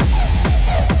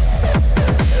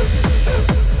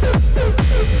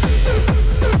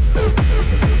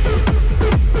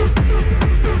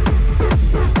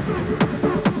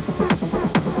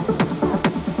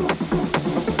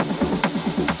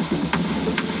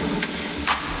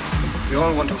 We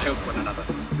all want to help one another.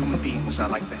 Human beings are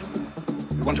like that.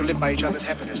 We want to live by each other's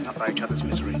happiness, not by each other's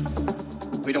misery.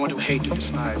 We don't want to hate or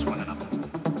despise one another.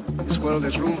 In this world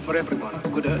there's room for everyone.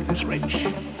 Good earth is rich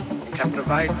and can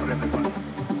provide for everyone.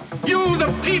 You,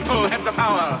 the people, have the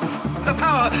power. The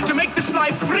power to make this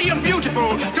life free and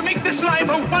beautiful, to make this life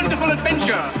a wonderful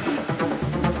adventure.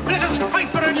 Let us fight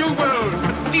for a new world,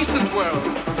 a decent world,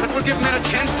 that will give men a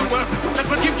chance to work, that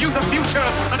will give youth a future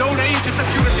and old age a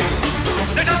security.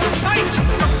 Let us fight to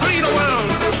free the world,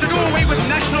 to do away with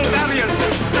national barriers,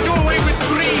 to do away with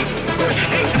greed, with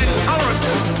hate and intolerance.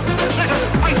 Let us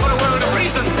fight for a world of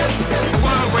reason, a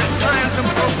world where science and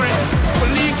progress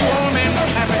will lead to all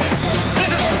men's happiness.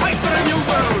 Let us fight for a new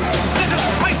world. Let us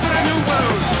fight for a new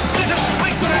world. Let us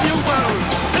fight for a new world.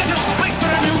 Let us fight for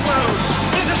a new world.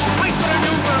 Let us fight for a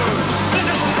new world. Let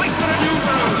us fight for a new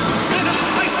world. Let us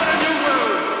fight for a new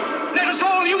world. Let us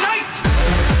all unite.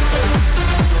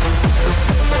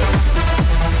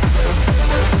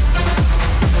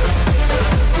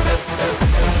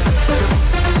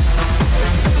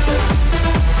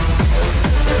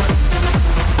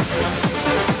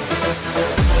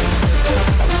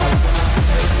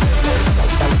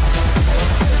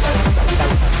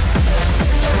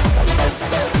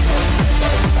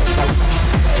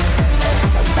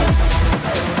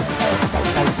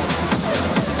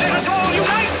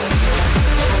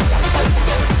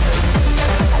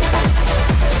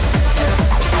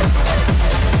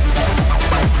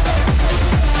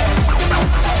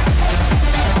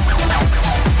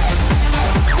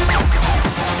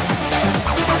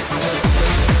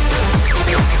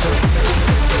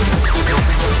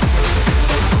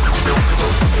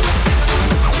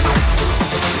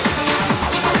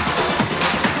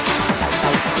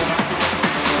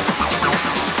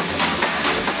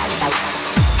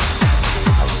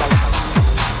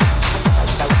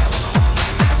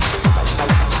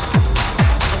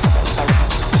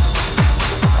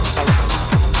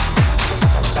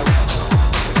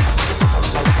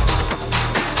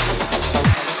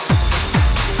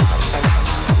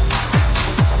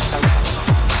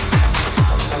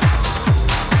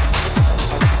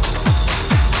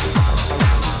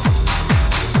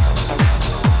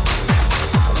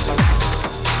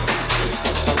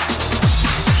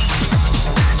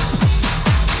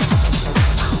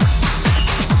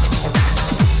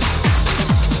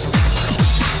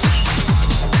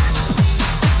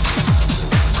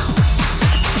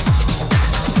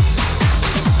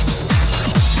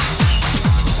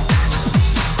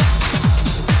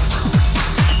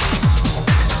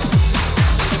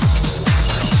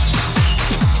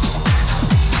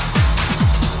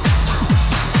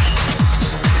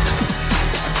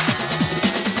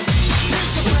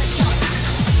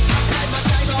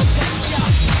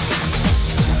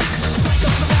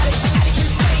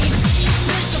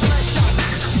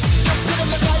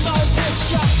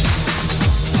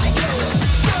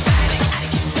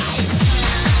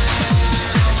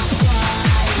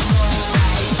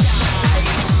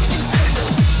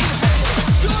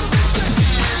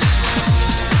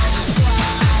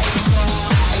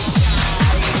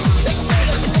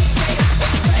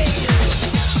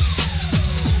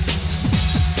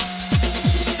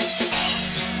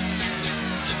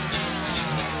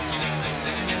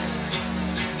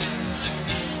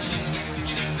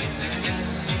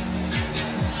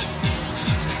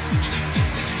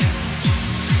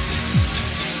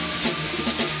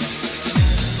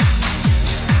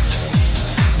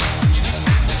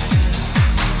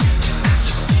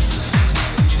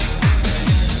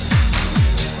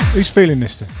 Who's feeling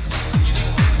this then?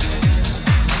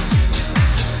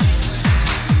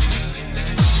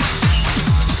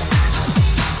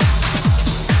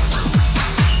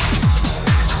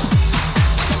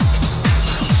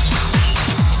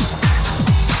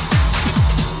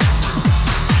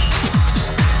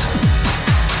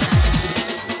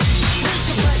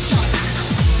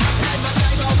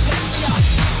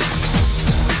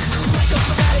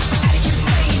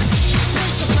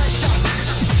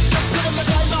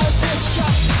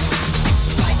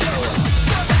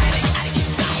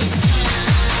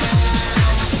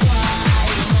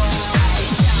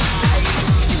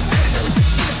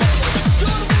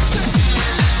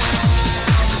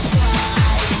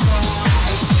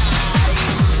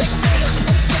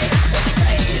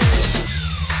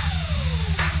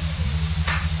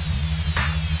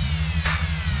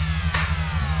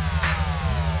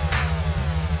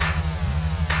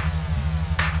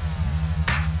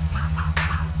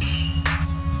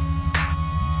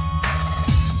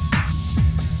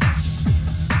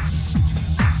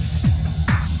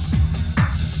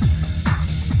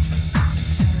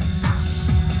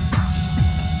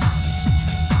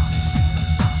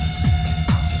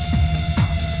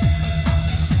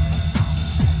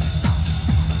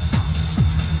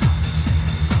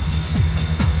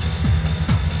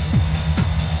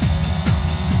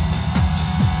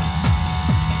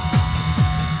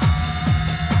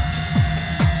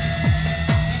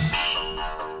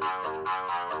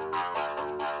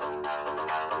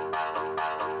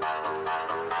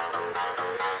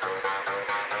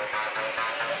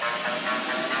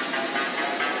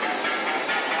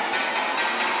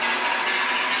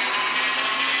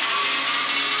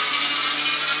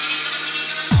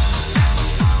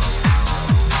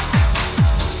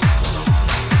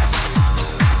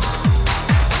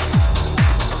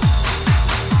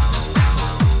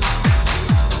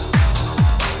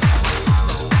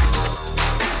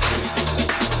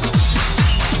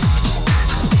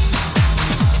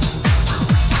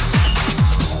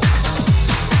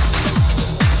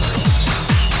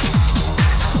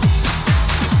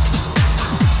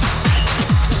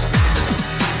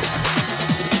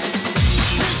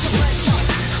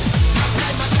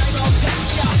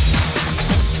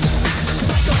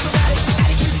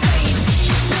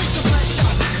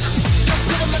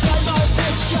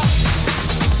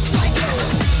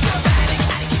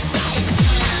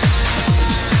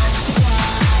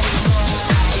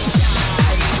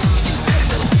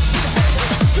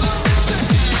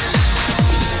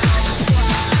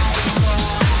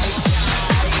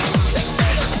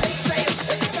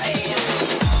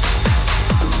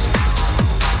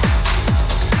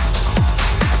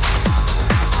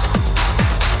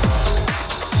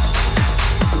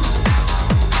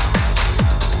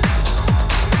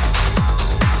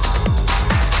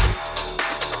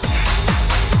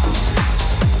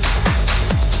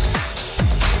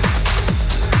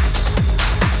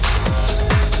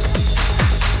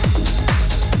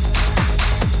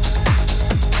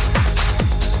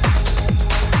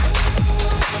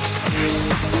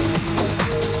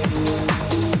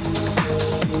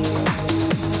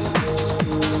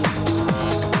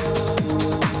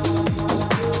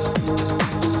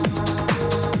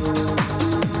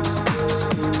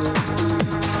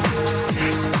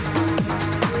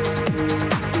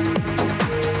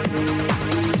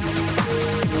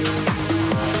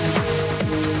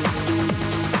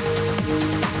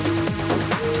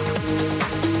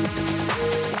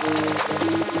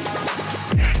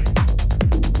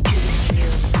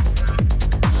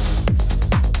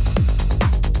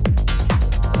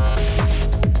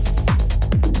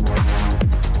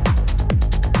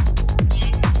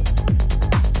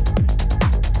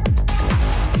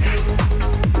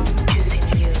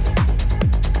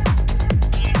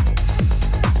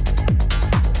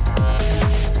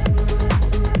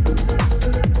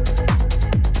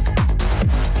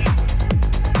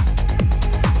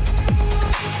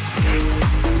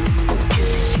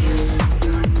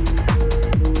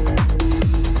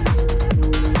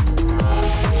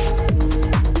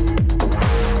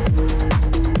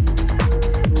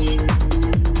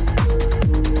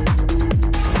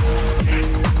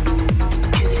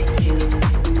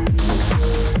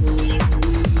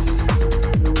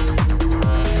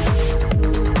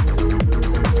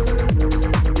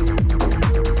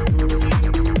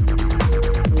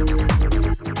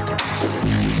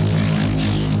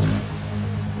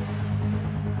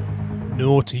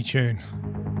 naughty tune.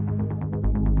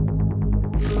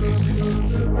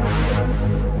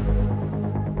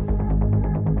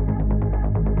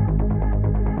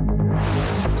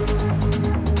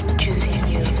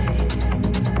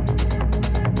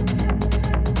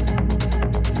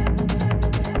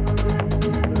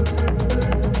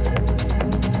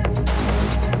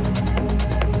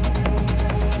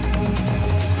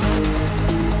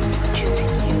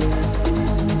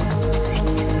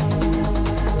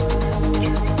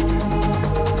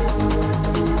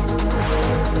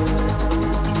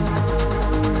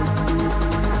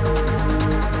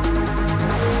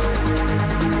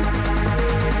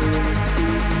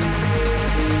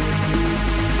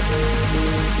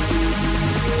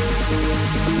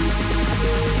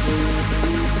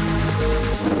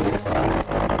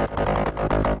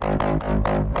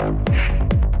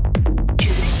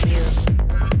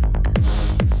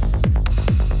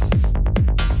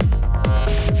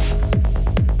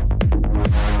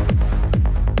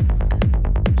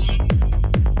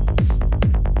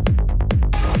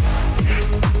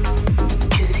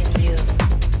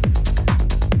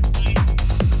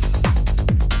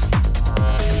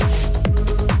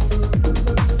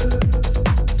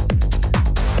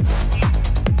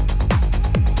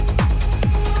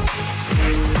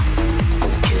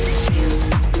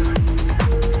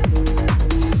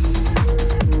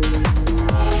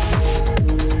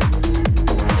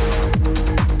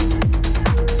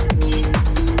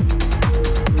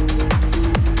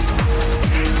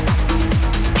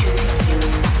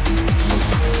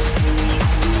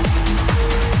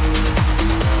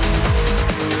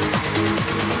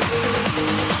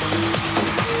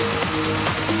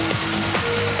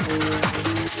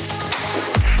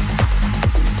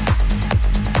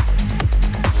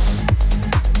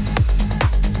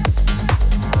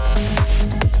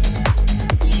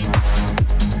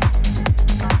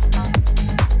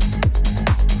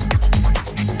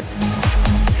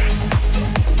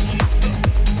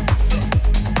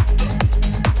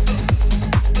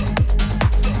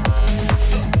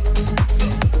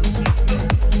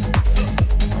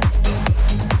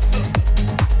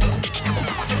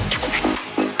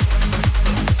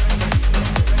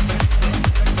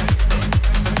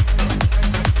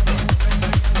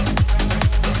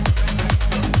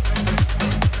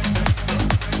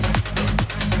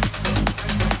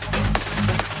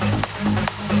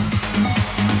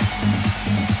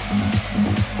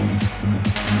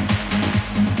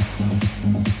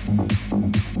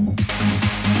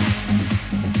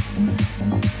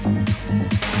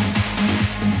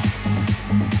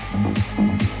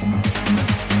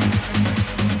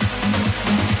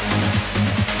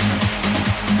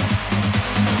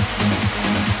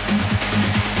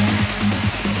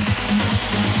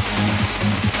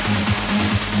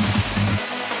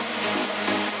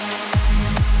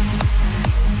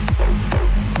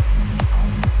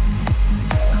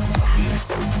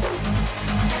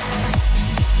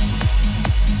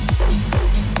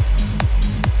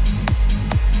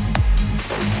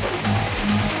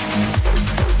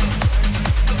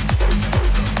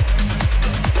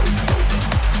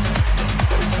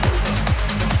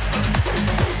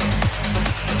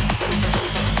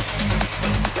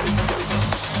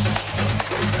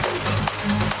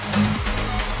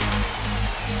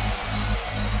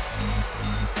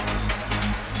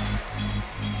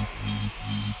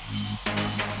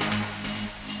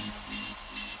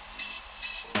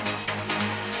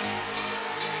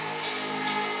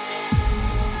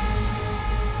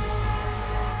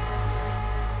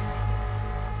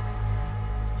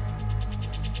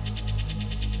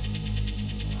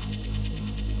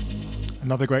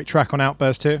 Another great track on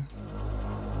Outburst here.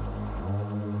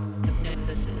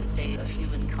 Hypnosis is a state of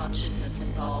human consciousness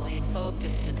involving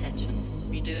focused attention,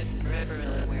 reduced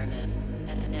peripheral awareness,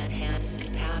 and an enhanced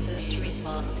capacity to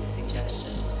respond to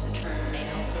suggestion. The term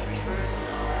may also refer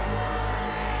to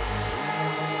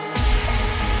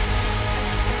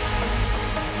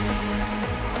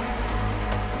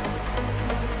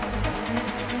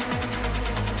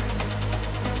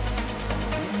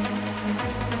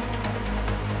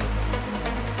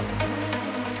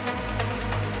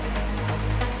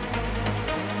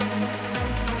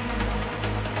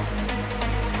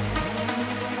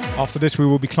After this, we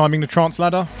will be climbing the trance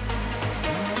ladder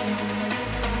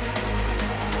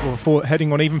before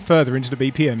heading on even further into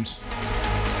the BPMs.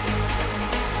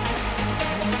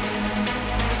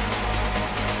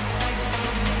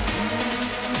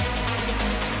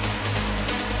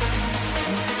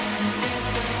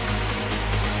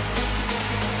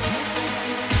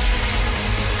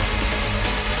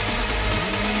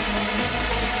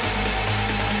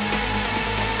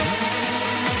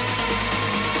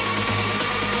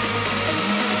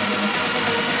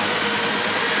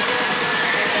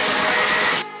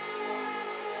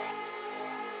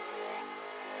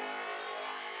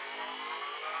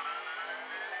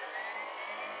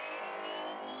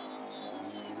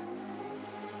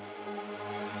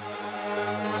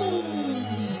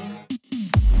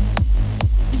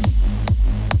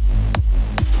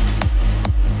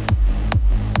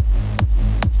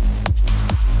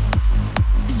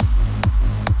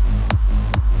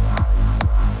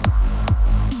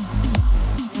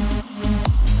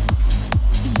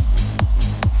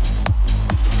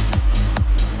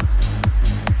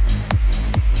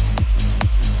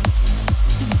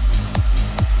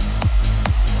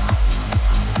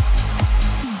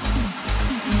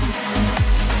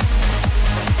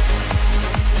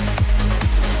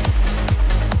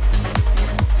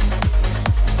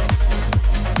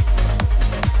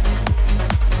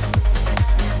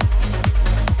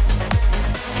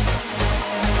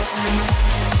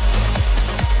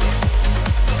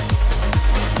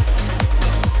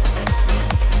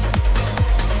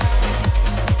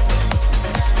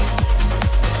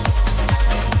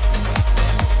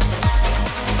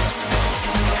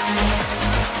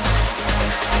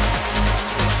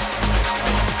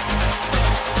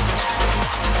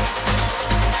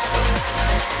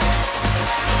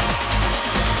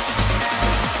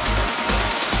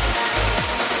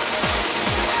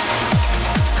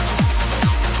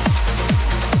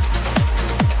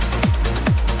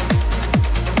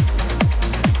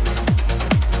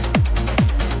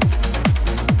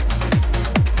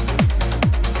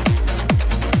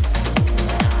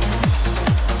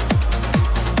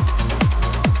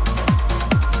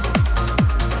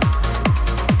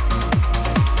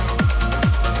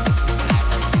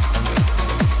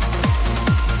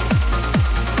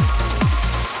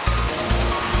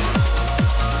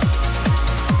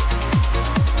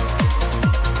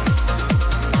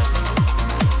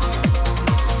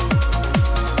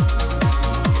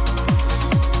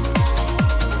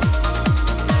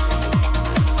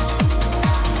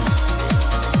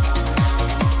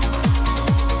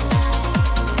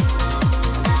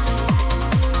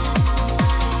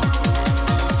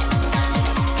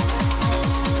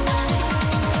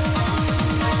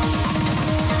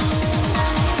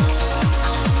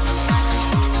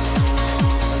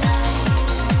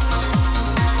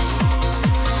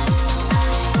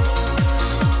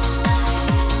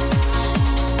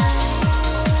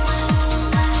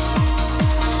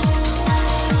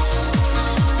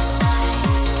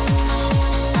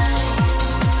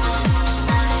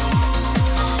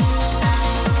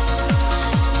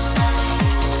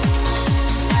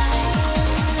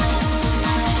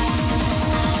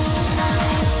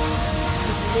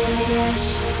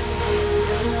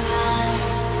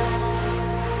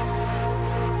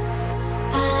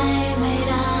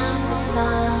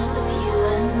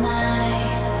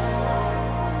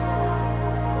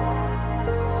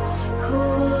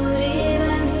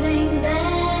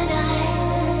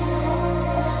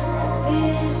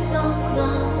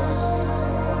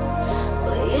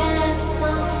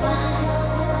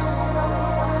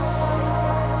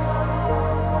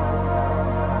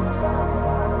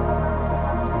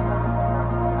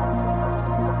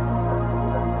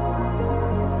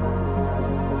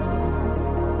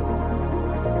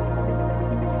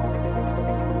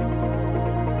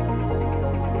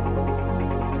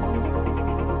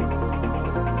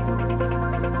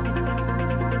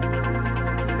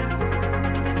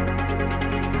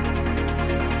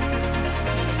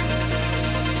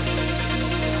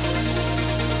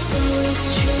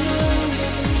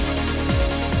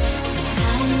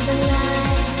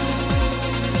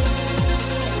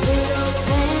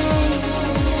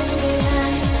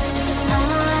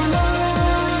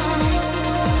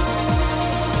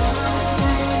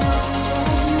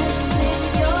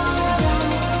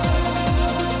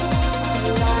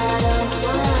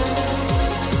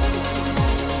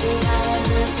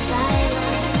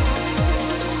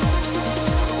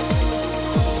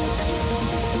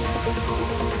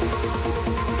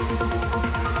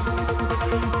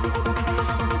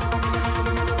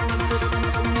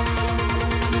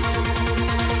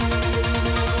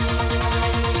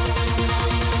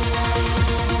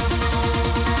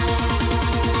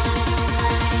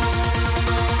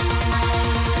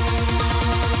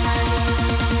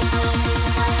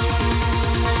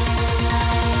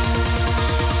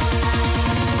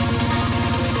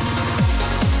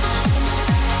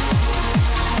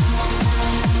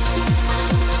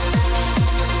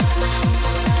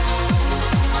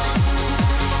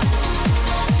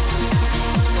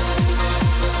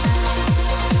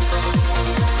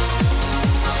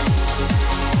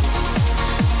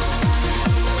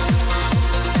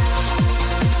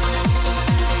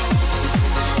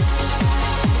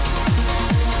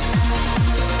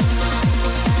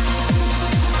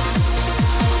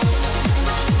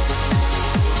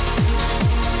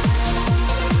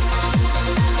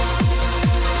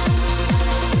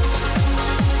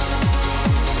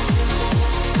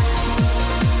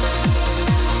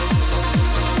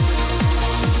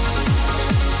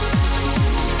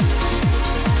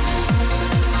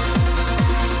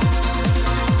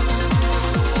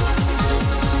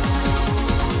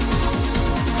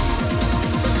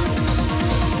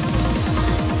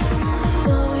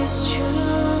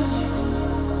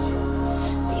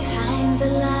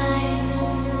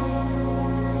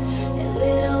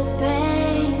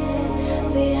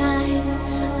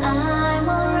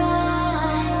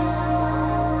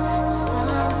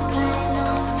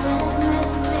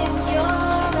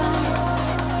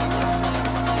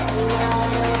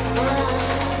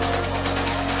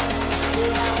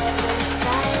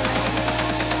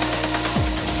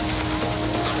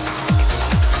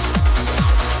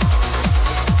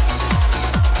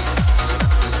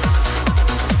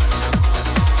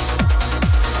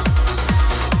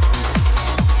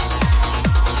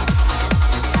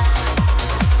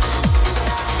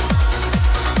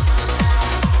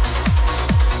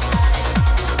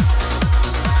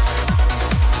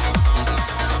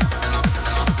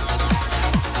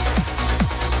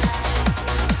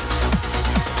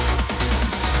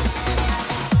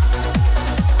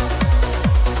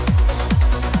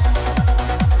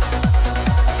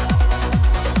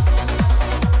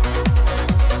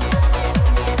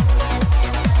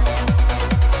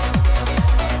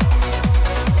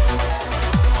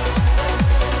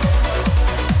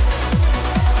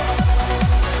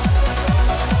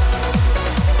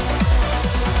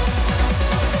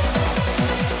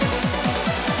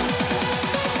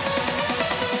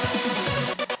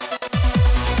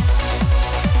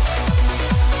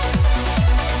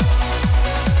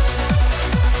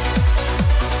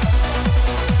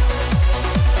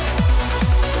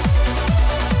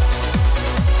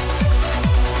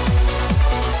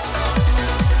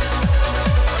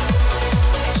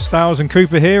 Styles and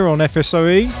Cooper here on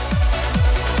FSOE.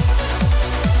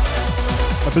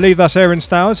 I believe that's Aaron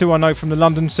Styles, who I know from the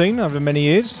London scene over many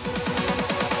years.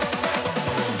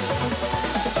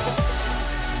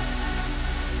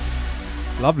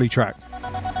 Lovely track.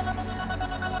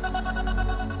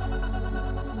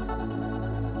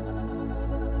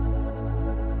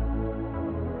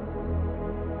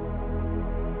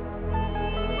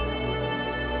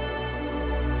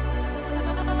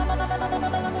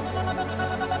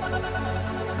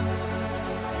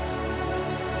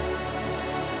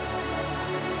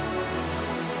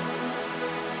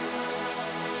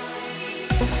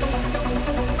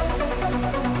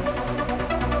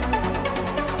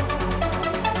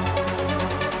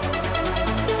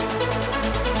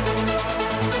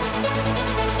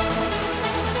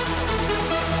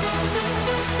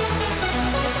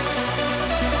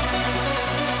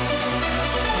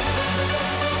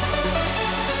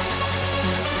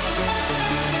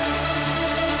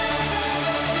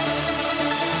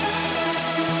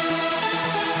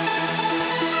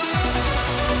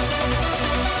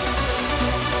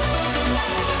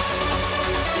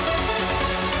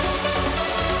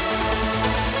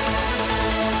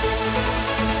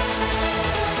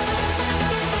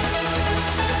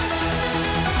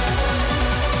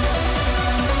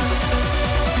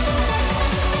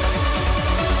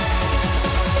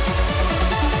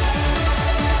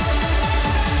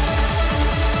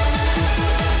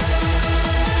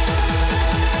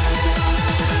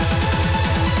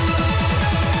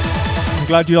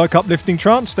 glad you like uplifting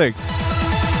trance, Stig.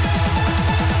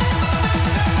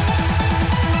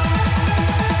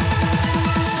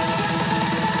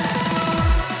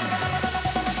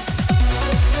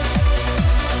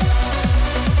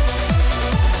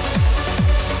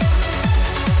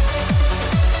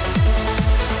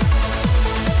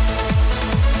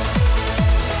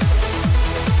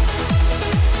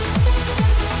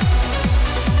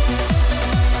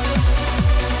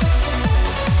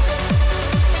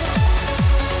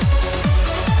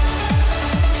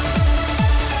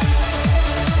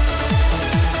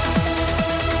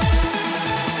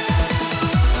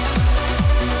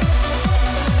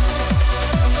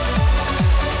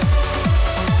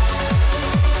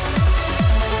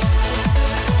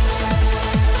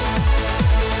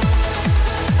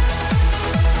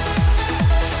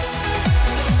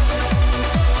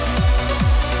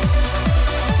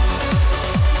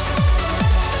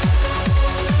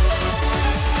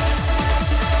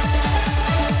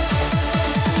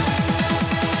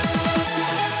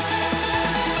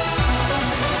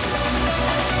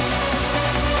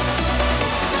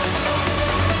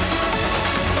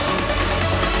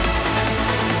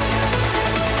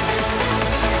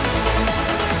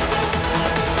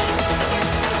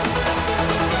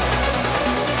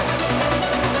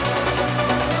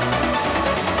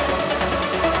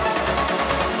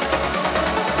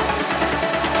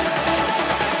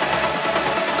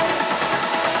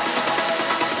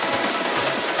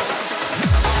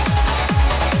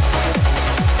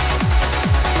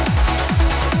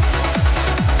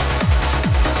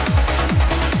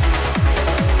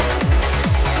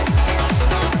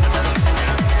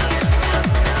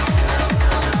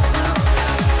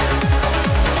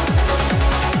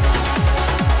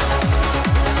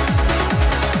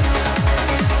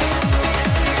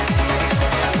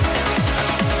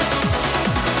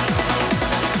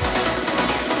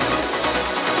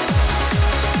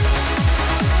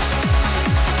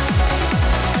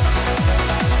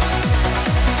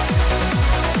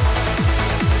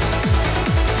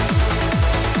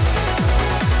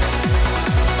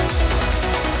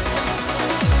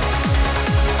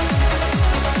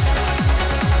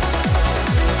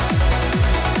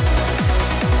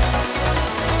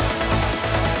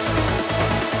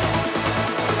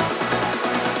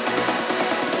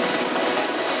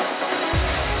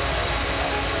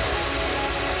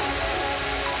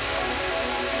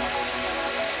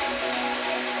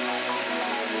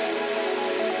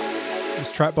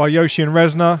 Track by Yoshi and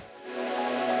Resna.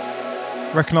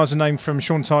 Recognise the name from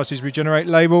Sean Tice's Regenerate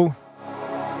label.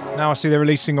 Now I see they're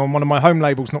releasing on one of my home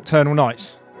labels, Nocturnal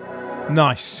Nights.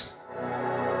 Nice.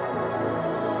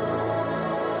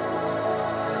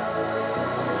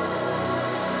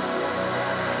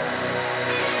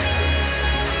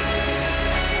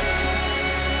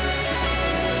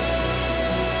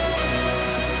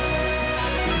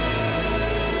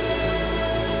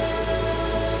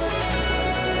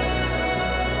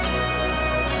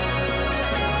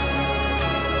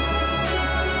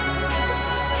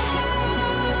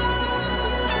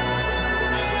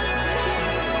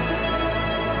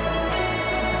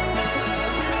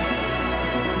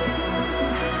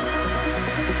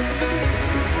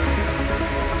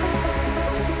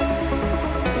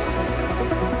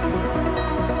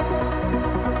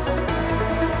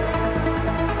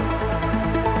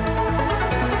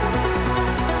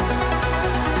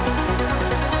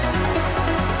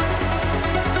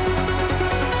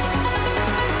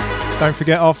 Don't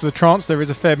forget, after the trance, there is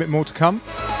a fair bit more to come.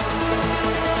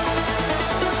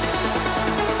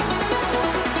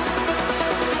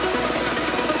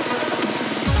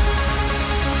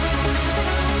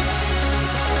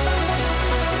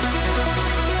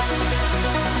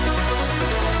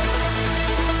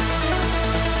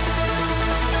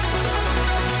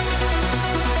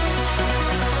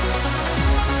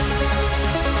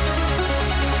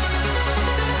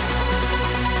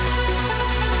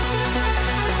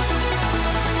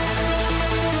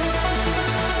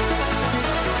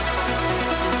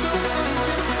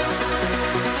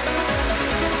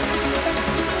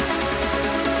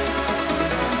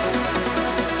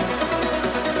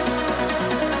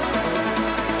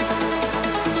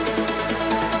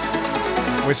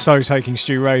 We're so taking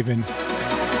Stu Raven.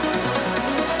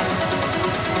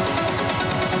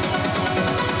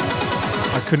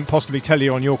 I couldn't possibly tell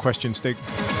you on your question, Stig.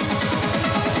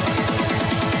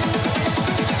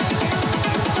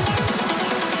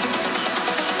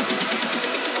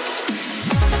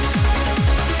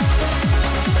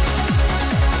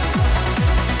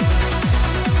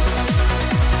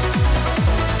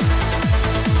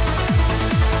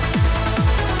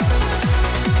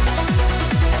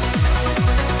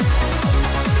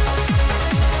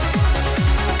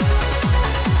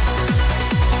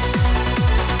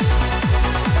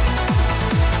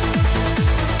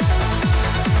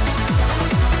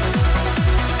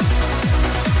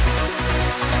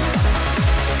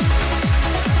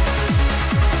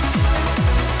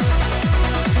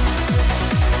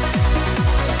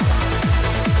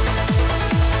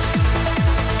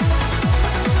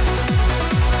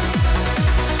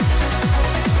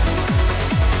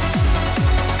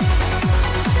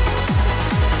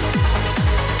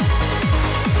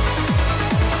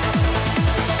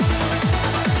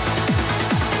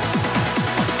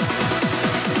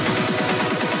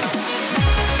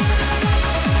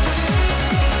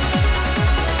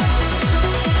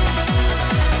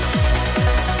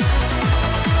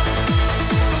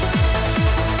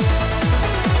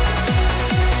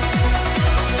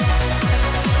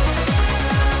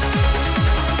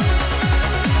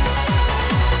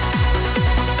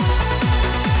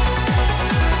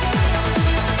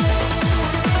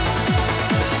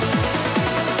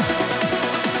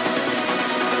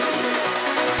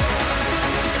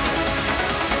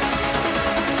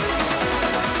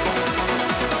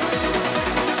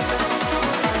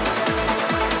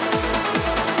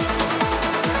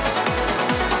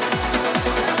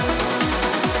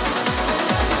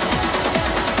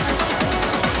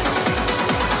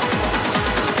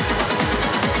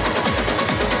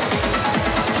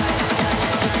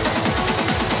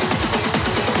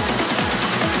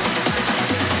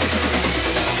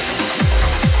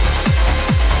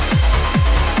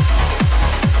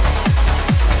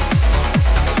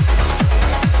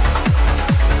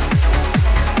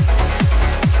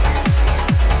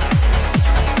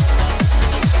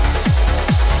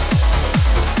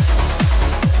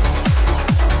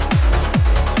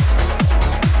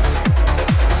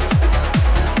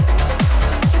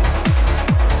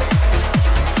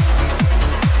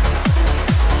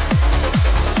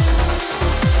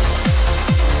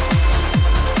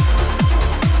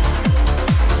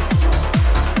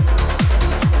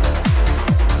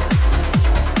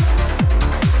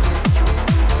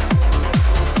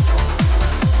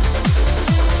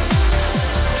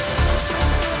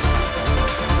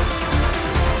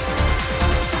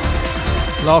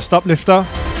 Last uplifter.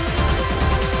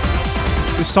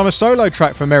 This time a solo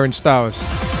track from Erin Stowers.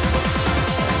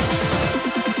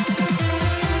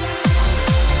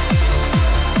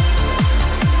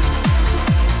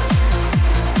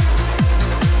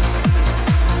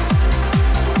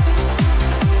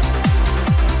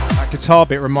 That guitar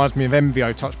bit reminds me of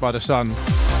MVO, Touched by the Sun.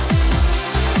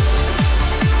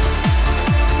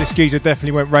 This geezer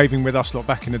definitely went raving with us lot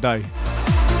back in the day.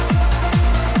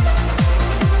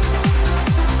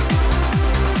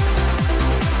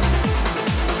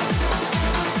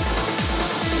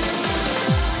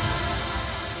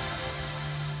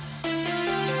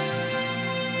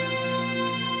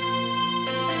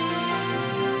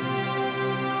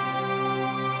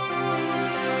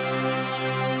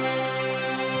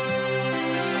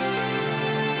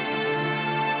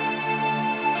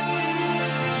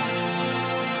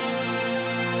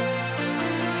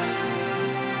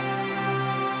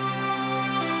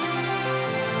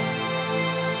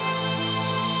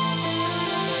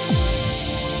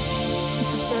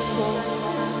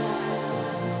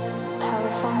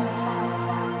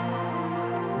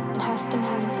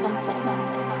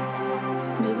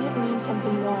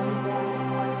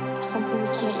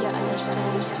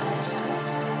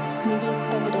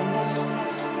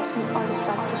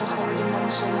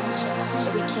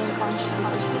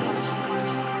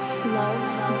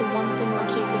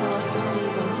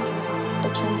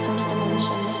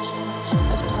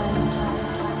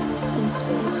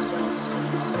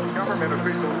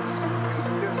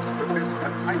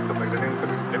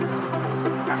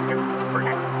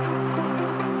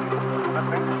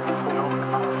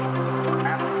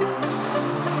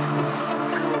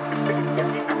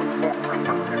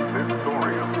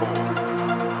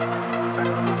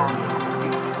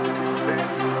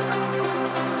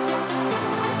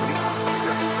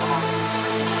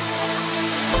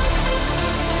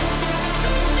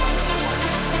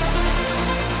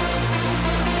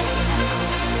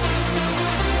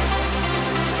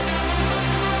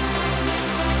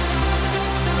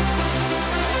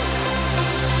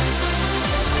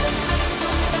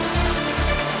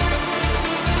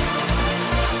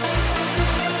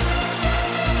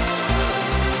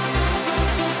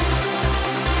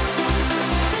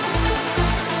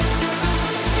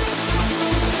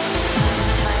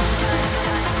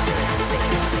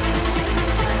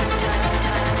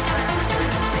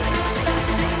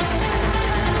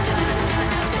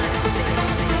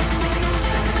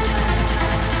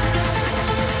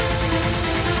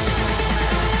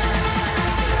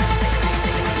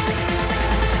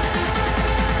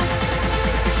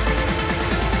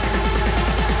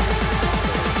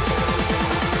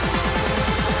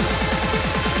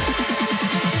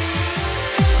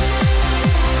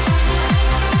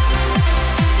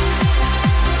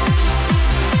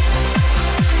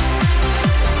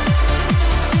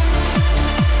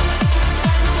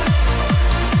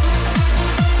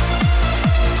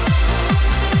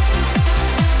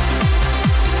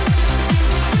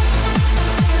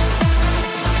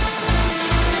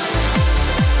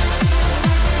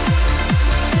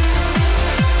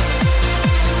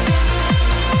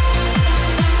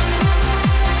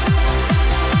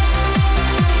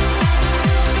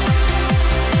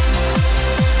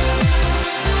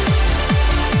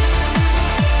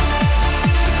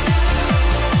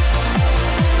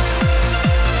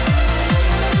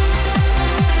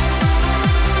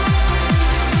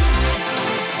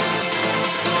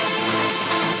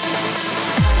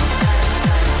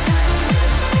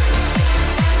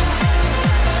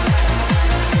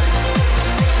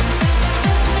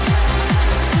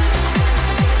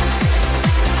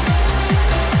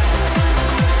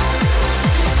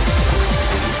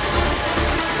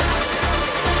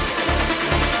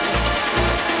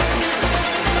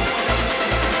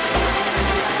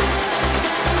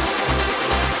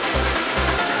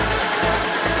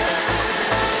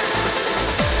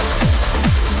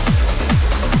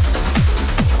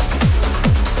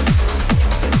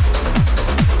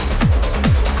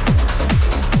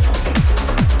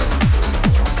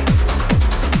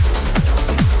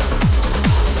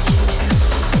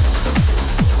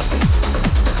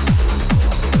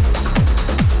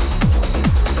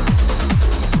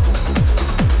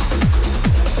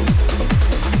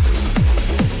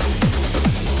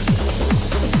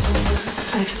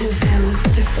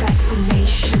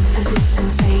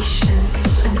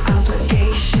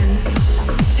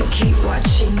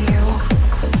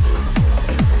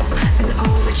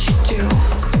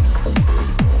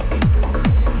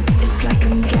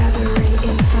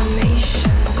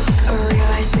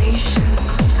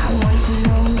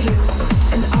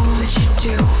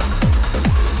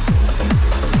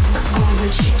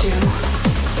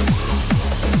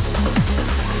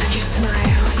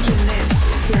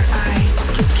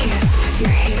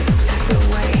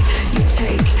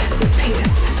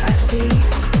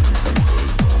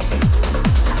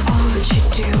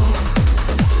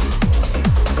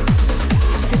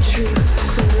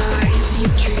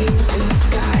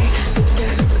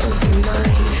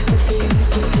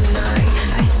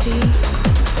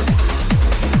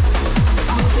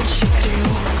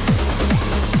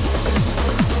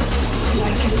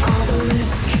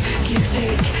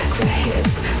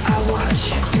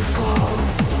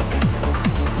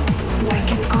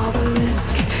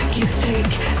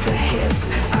 take the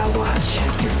hits, I watch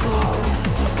you fall.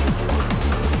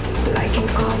 Like an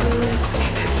obelisk,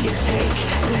 you take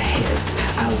the hits,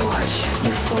 I watch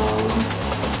you fall.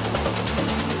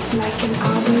 Like an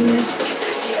obelisk,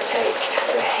 you take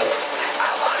the hits,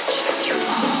 I watch you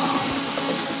fall.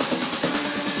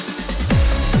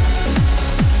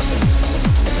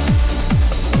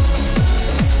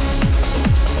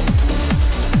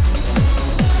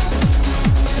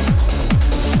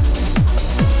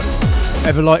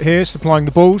 Everlight here, supplying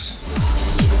the balls.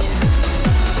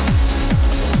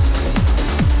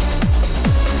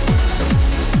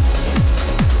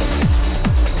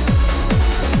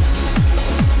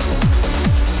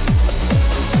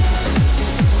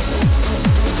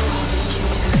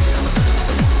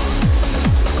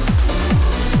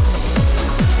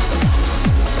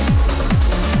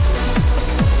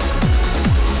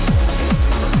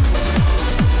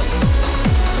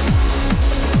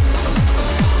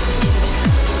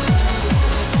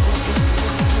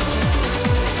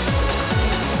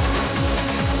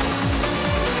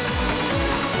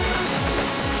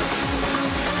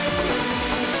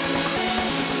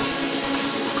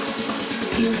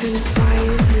 You've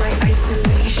inspired my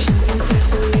isolation and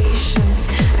desolation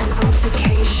and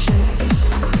altercation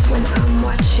when I'm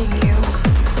watching you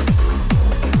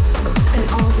and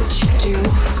all that you do.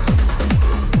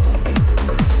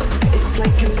 It's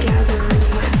like I'm gathering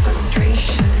my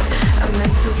frustration, a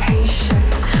mental patient.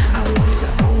 I want to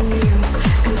own you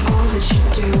and all that you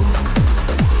do.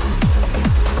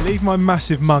 Leave my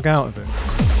massive mug out of it.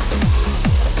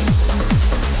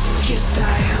 Your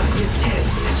style, your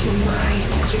tits, your mind,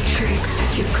 your tricks,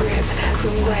 your grip,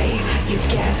 the way you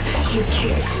get your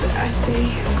kicks. I see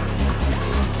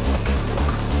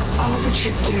all that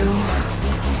you do.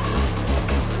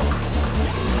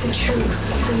 The truth,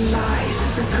 the lies,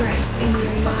 regrets in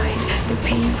your mind, the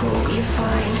people you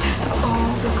find,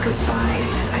 all the goodbyes.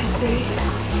 I see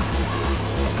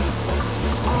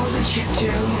all that you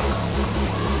do.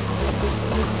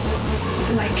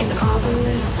 Like an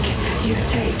obelisk, you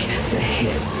take the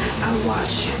hits, I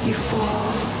watch you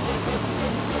fall.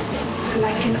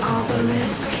 Like an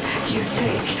obelisk, you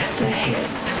take the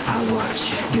hits, I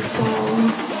watch you fall.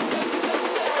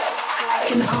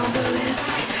 Like an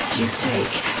obelisk, you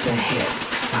take the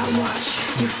hits, I watch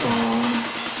you fall.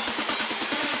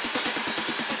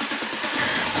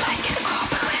 Like an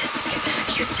obelisk,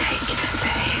 you take the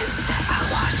hits, I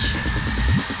watch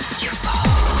you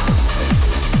fall.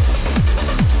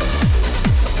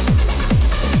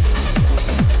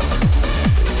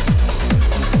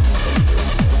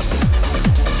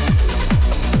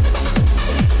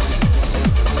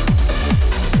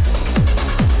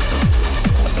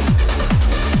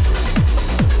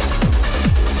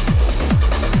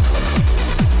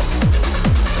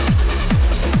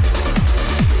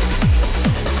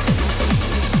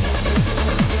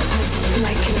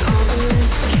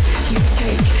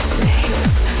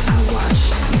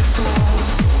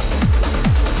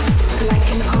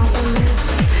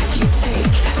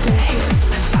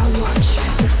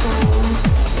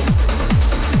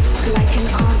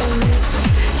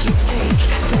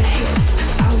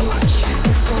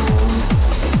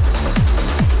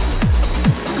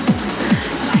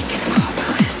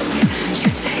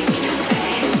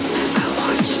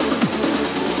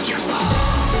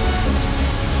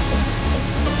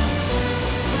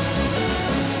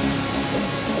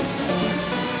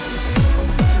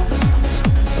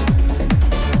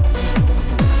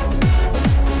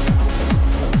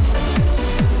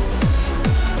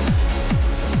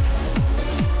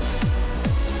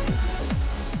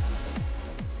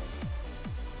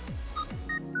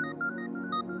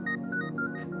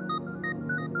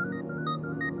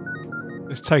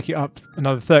 Take it up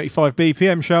another 35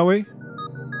 BPM, shall we?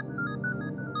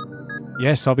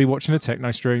 Yes, I'll be watching a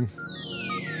techno stream.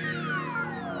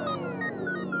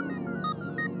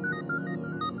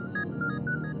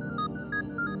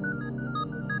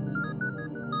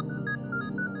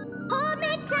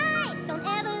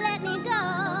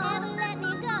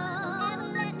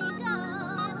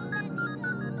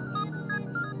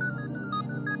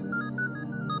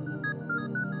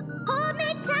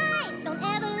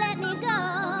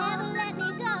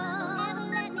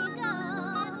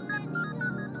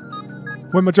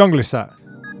 Where my junglist at?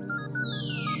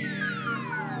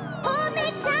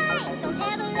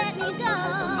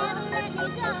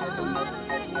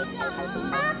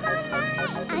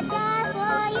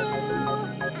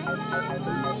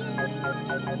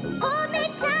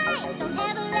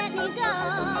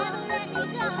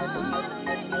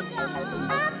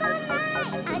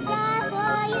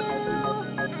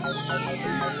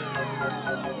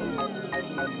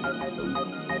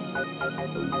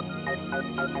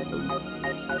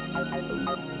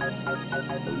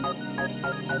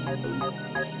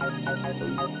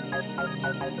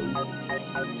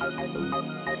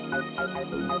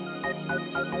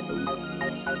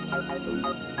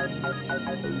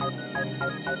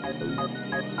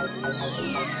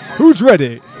 Who's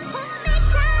ready?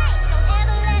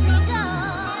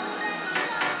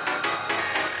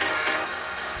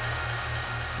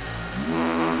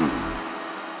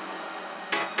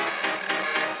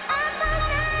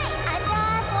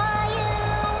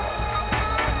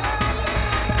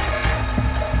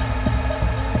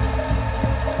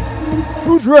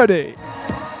 Who's ready?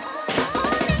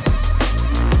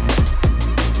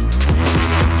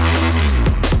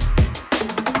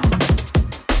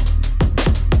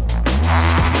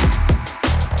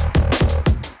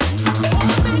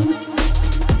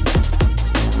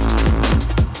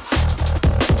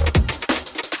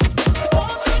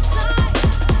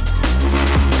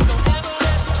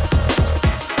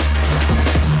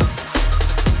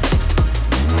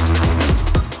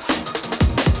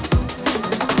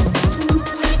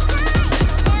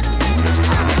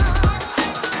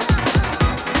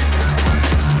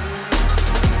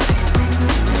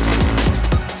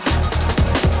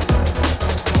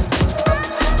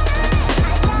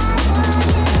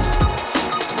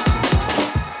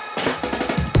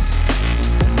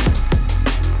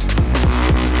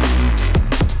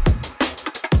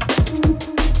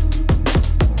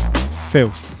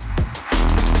 Filth.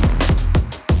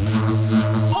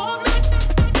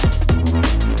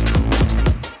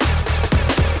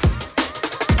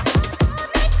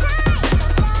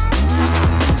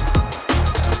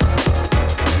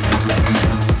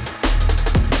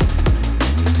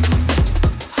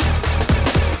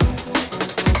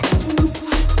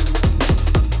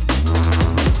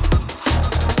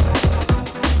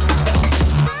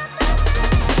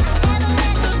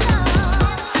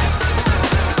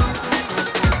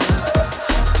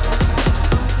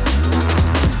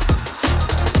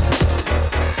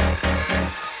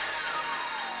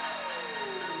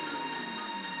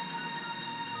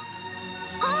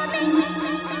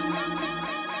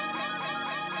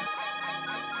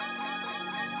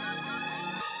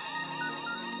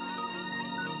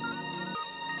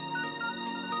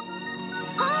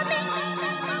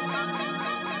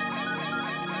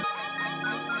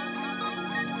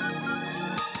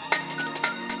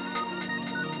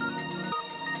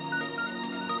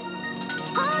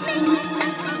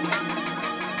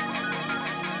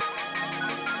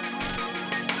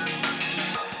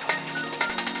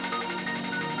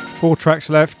 Four tracks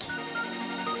left.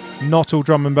 Not all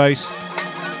drum and bass.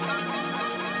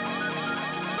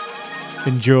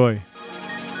 Enjoy.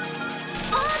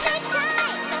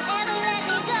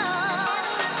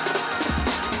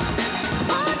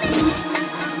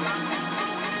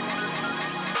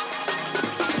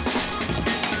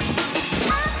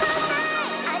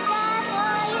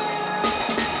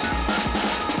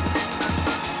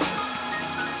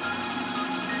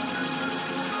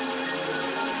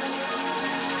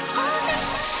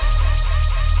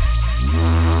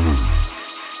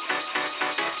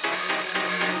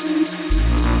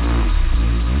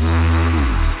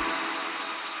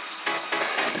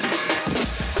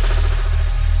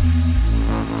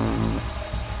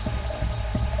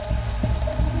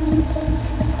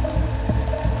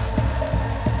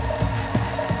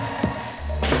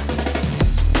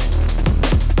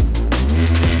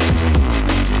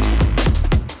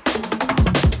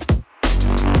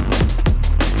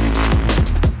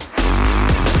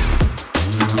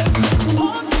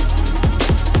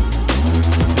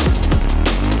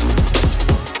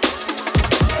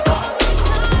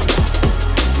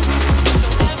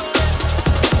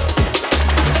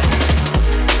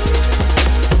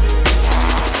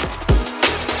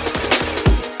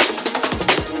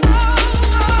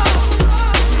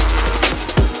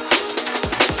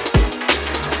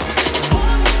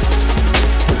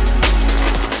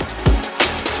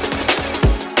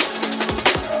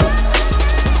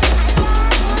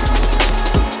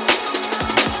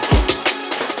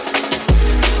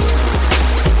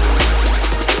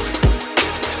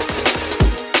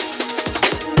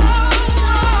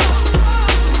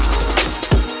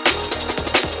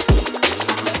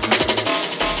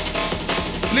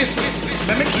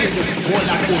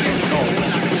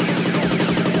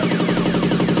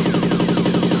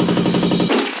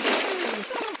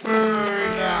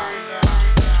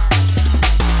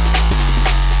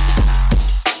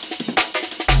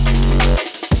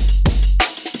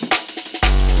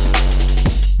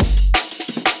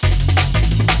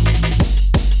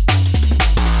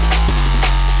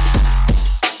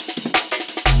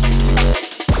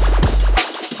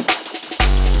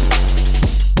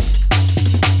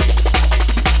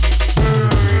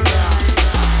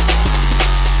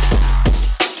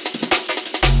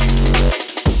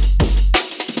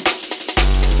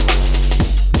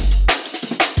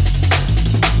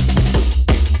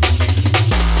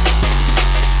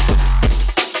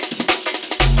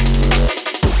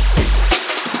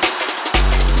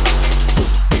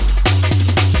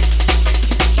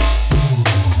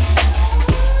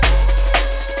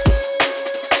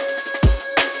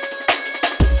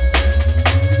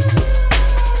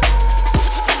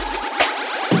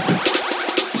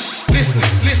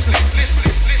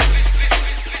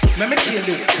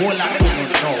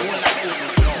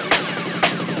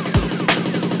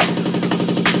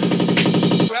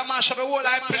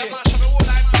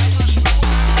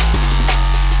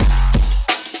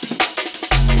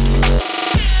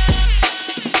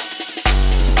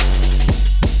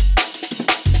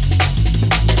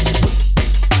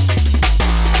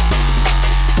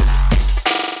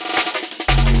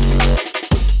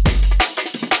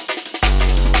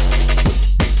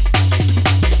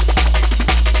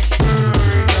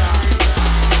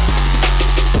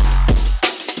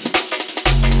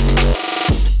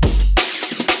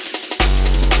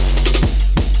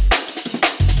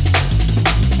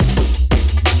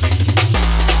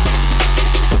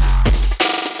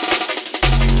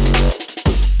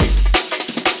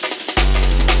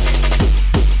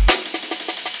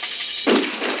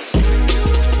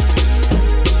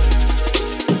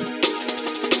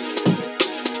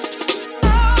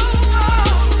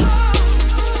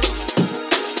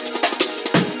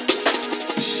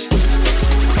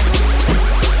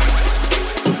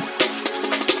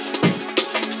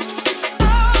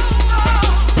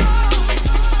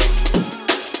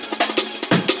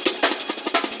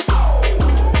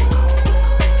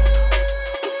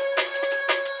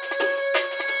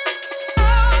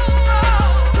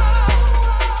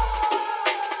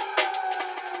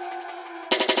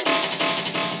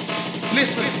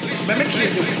 Listen, let me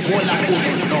kiss you one like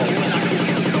this.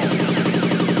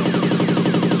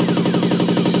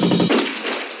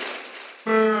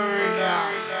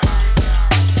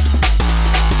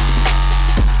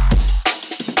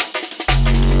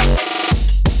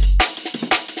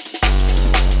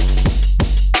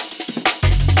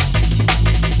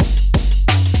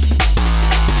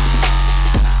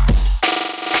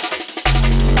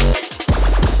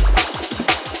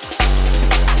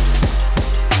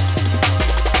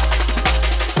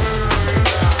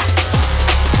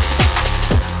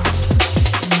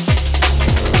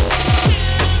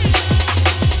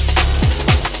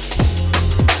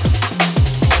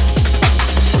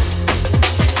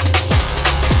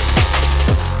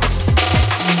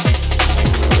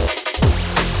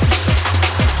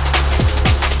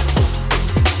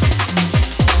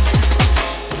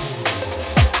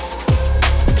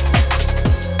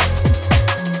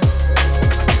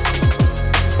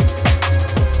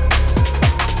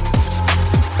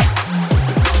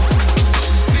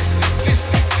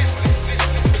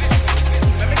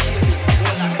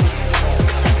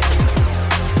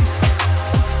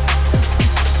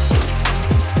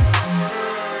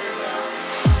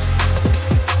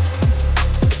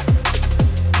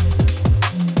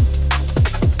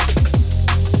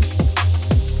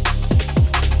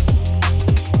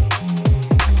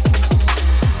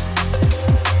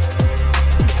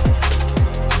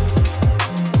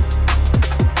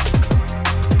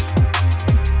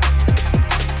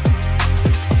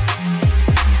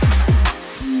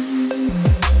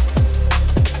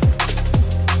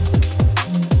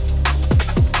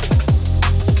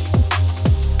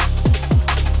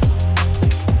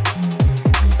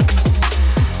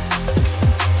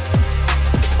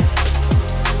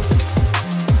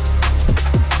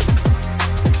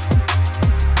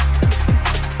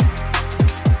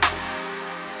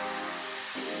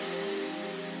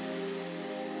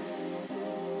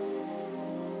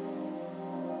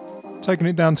 Taking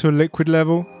it down to a liquid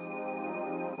level.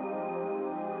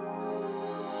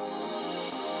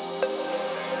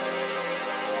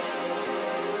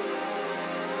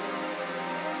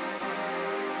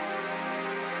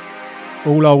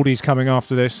 All oldies coming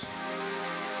after this.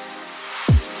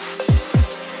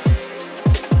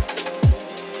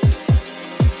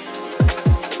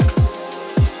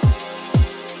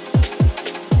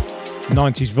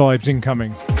 '90s vibes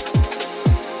incoming.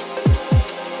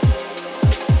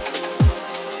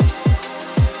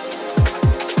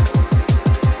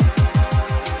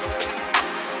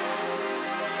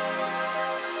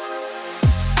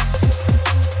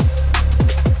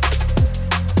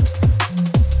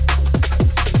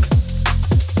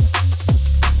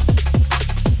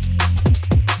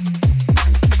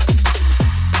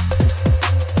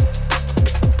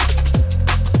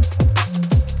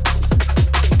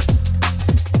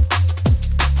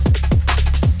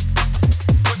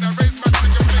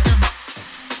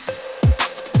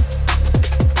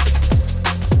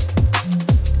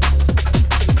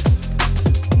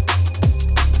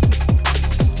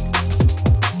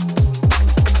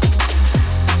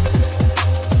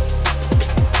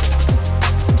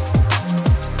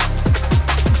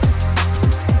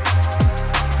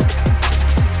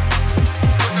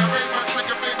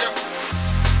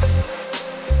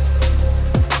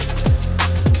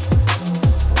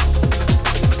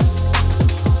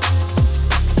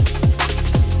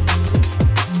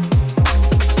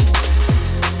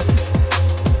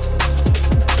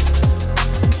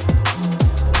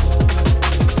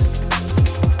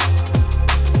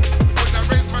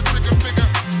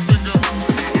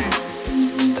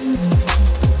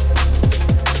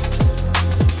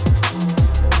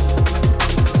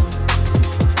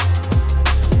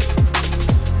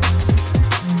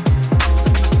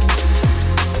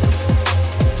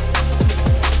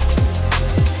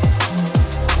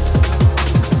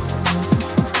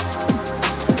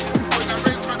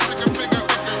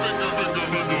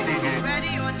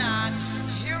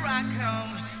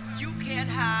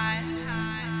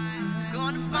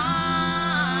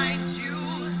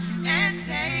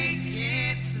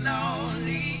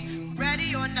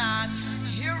 Ready or not,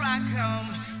 here I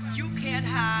come. You can't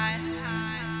hide.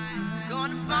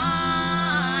 Gonna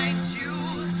find you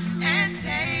and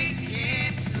take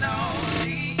it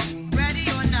slowly. Ready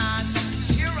or not,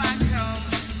 here I come.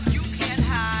 You can't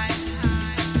hide.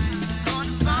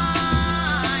 Gonna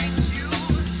find you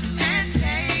and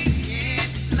take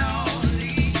it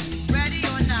slowly. Ready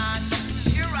or not,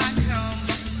 here I come.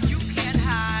 You can't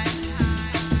hide.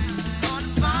 Gonna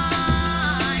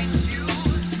find you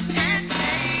and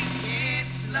take it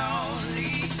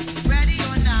slowly. Ready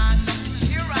or not,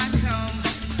 here I come.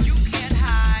 You can't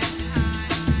hide.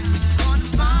 Gonna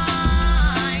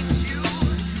find you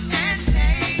and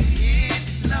take it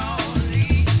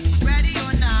slowly. Ready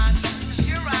or not,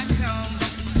 here I come.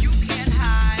 You can't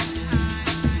hide.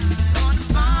 Gonna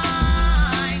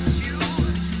find you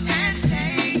and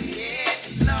take it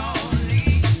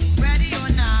slowly. Ready or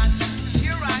not,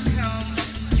 here I come.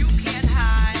 You can't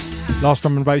hide. Last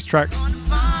drum and bass track, Gonna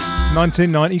find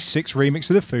 1996 remix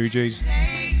of the Fugees.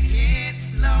 take it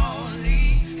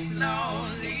slowly,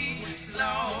 slowly,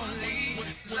 slowly,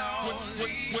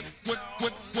 slowly,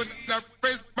 slowly. When I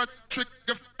raise my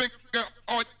trigger finger,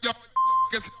 all y'all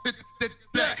niggas hit the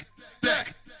deck.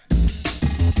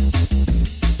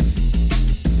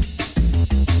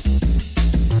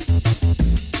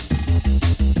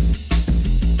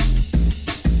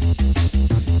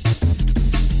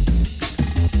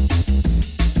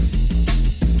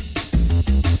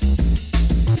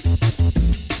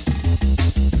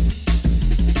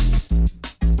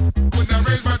 When I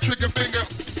raise my trigger finger.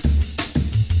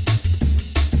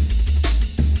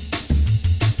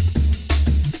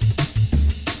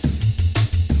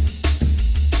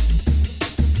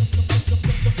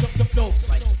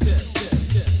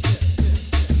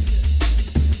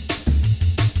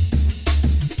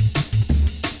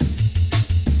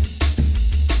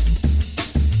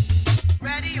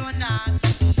 Ready or not.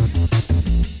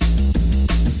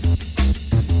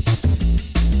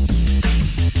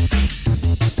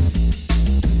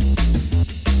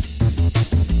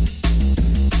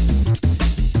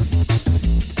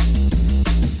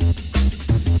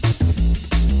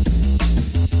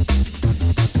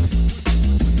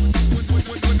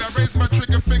 When I raise my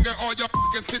trigger finger, all y'all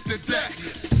niggas hit the deck.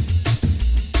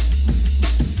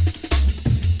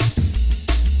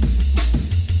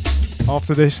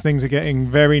 After this, things are getting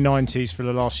very 90s for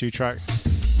the last few tracks.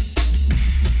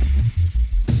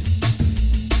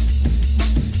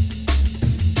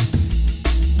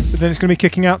 But then it's going to be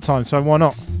kicking out time, so why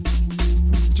not?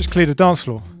 Just clear the dance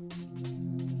floor.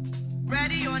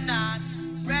 Ready or not,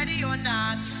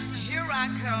 here I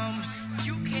come.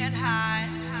 You can't hide.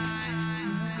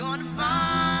 Gonna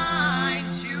find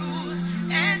you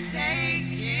and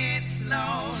take it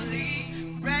slowly.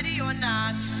 Ready or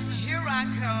not, here I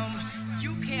come.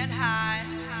 You can't hide.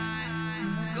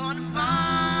 Gonna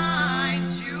find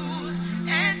you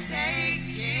and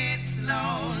take it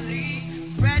slowly.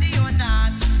 Ready or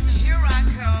not, here I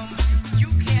come. You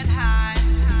can't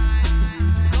hide.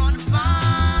 Gonna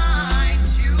find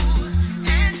you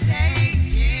and take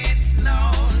it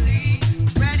slowly.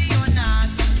 Ready or not,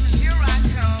 here I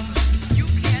come. You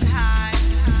can't hide.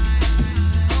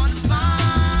 Gonna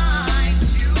find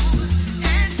you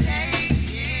and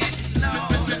take it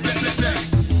slowly.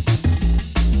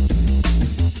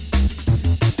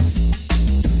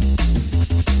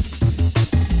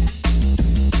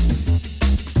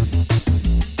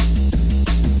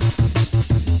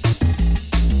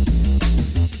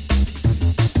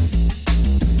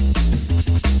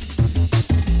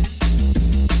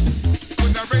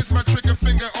 When I raise my trigger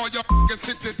finger, all y'all niggas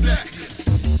hit the deck.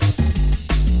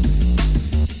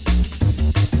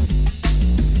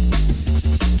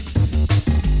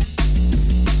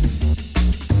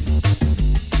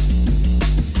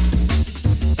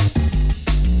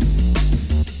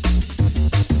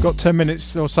 Got 10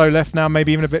 minutes or so left now,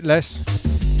 maybe even a bit less.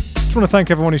 Just want to thank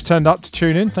everyone who's turned up to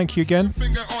tune in. Thank you again.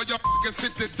 Finger, all y'all niggas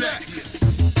hit the deck.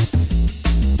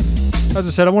 As I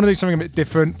said, I want to do something a bit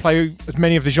different, play as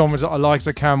many of the genres that I like as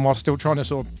I can while still trying to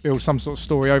sort of build some sort of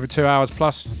story over 2 hours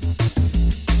plus.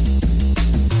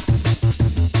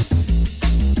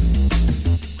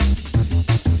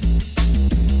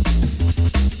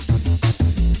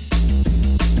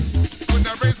 When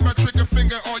I raise my trigger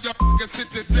finger, all y'all niggas hit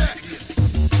the deck.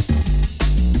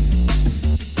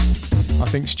 I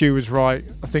think Stu was right.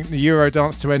 I think the Euro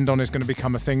dance to end on is going to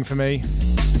become a thing for me.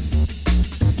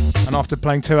 And after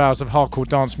playing 2 hours of hardcore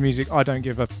dance music, I don't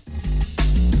give a...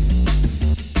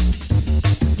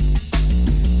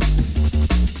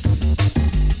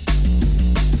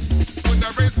 When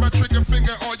I raise my trigger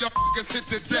finger, all y'all niggas hit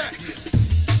the deck.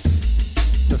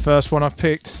 The first one I've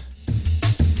picked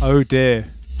Oh dear.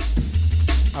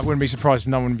 I wouldn't be surprised if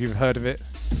no one of you have heard of it.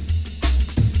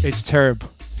 It's terrible.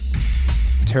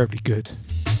 Terribly good.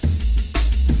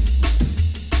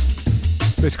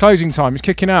 But it's closing time. It's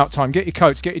kicking out time. Get your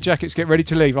coats, get your jackets, get ready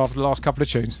to leave after the last couple of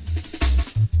tunes.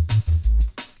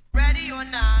 Ready or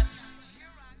not?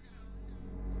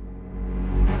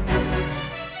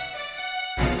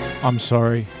 I'm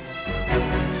sorry.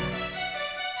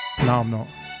 No, I'm not.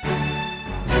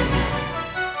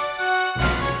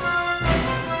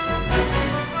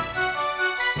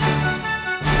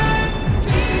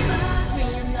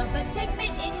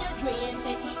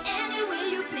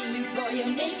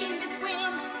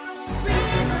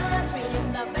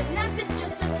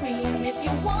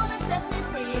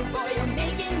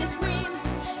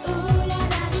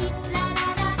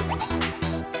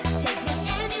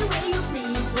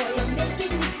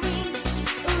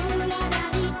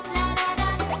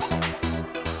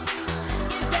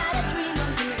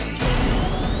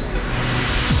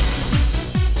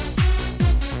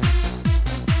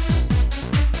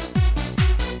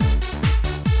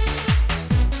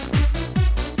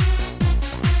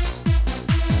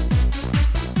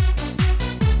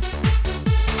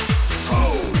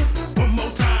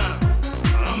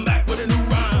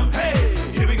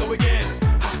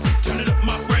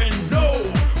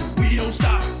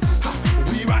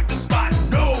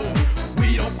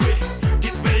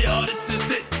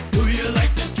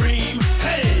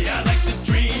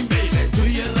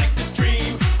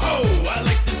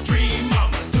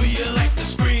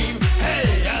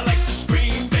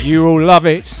 You all love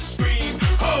it.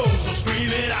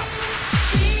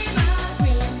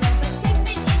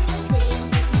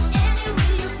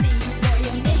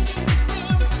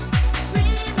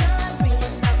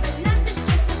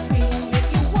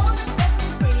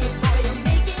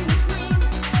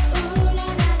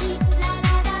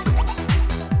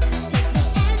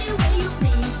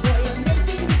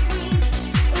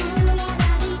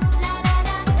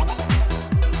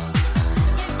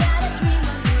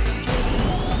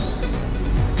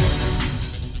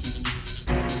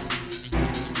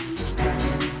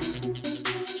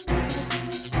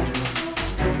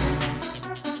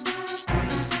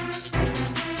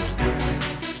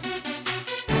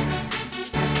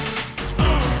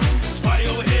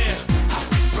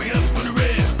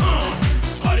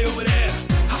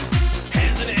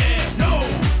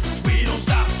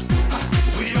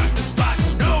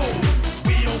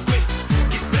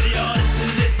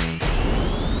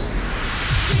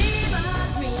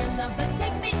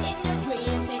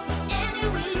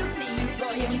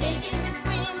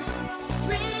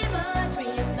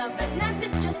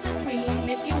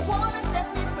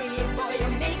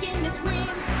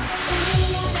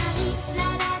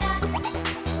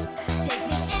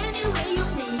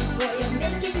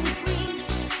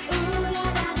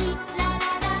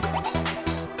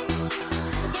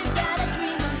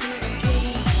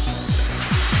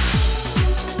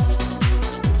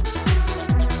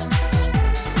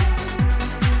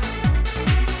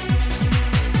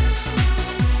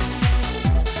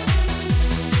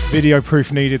 Video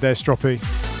proof needed there, Stroppy.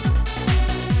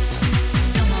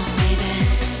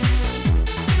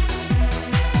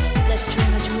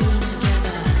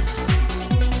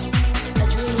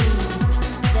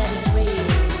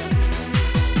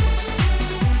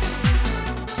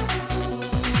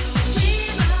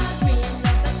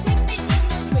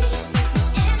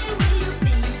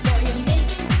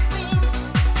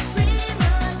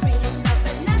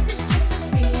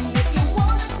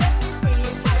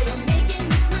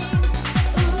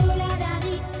 Ooh la da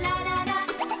dee,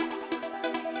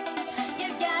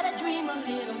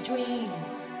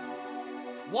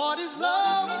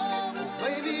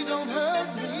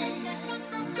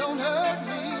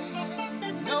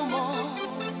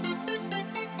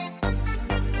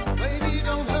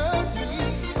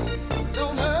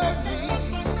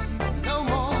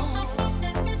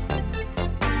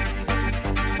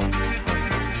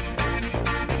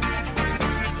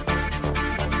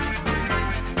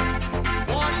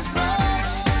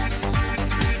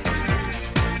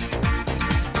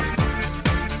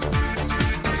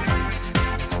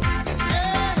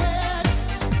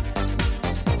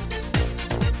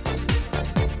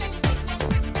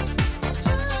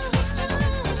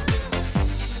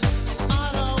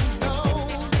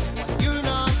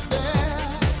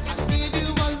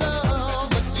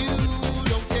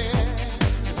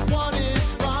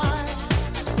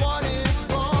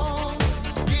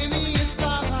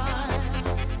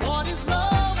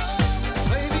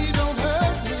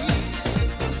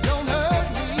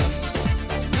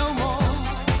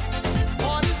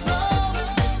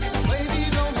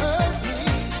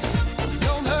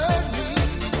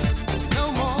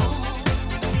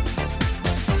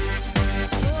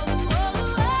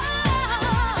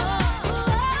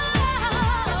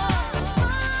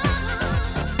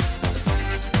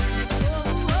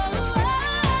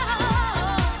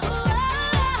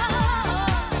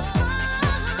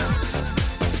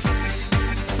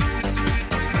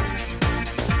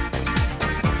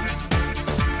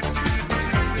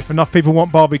 If enough people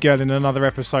want Barbie Girl in another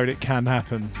episode, it can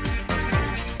happen.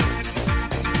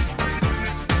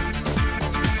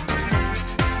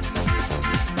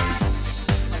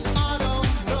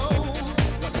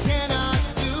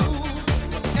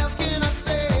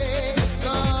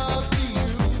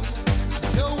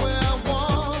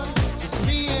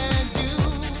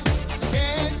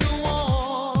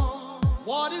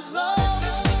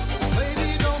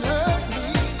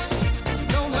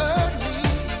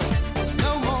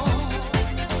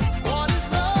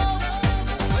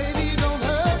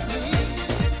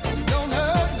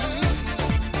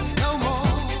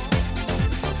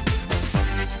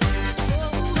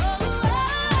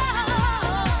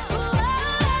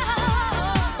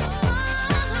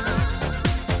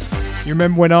 You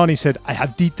remember when Arnie said, I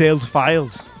have detailed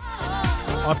files?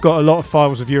 I've got a lot of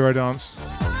files of Eurodance.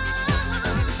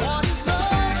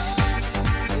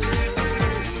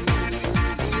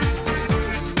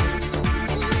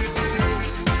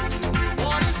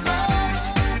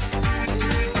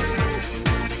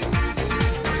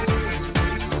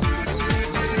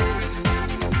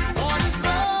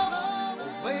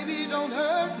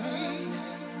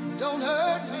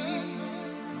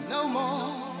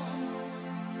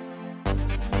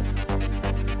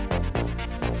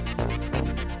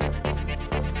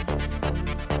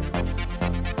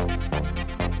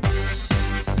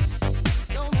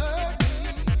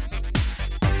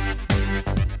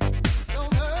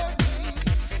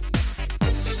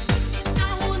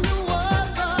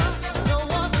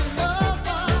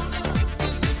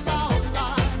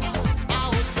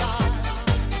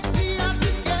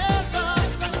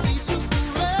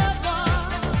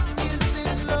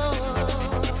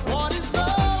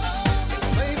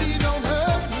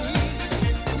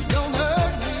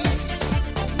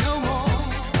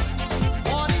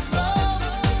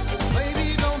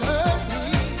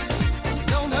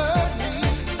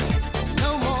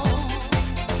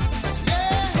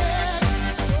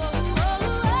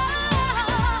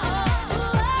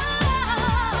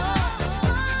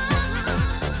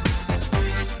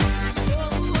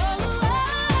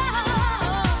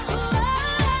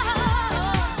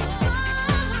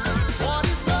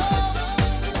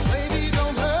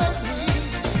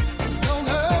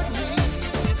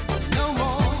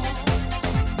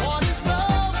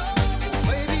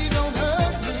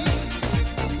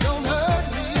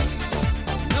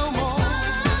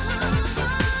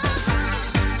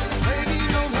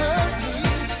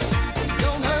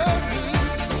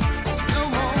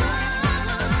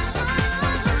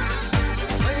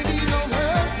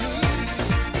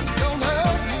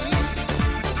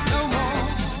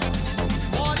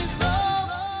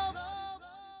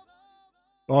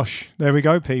 Bosh, there we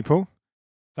go, people.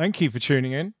 Thank you for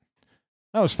tuning in.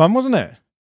 That was fun, wasn't it?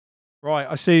 Right,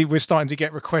 I see we're starting to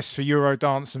get requests for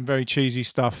Eurodance and very cheesy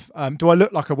stuff. Do I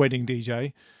look like a wedding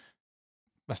DJ?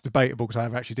 That's debatable because I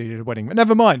have actually did a wedding, but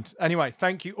never mind. Anyway,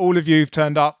 thank you all of you who've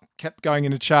turned up, kept going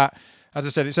in the chat. As I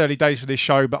said, it's early days for this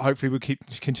show, but hopefully we'll keep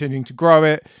continuing to grow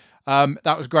it.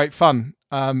 That was great fun.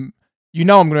 You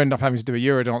know I'm going to end up having to do a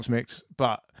Eurodance mix,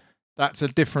 but that's a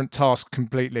different task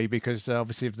completely because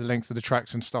obviously of the length of the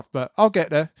tracks and stuff, but I'll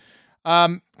get there.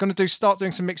 Going to start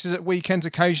doing some mixes at weekends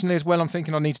occasionally as well. I'm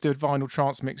thinking I need to do a vinyl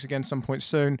trance mix again some point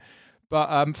soon.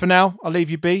 But for now, I'll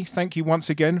leave you be. Thank you once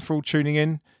again for all tuning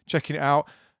in, checking it out.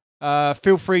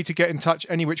 Feel free to get in touch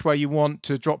any which way you want,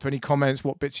 to drop any comments,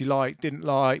 what bits you like, didn't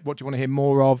like, what do you want to hear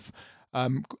more of.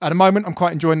 At the moment, I'm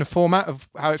quite enjoying the format of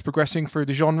how it's progressing through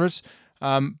the genres.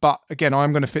 But again,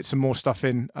 I'm going to fit some more stuff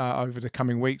in over the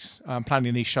coming weeks. I'm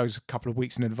planning these shows a couple of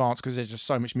weeks in advance because there's just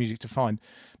so much music to find.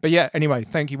 But yeah, anyway,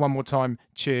 thank you one more time.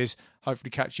 Cheers. Hopefully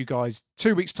catch you guys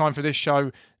 2 weeks' time for this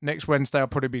show. Next Wednesday, I'll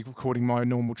probably be recording my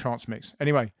normal trance mix.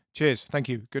 Anyway, cheers. Thank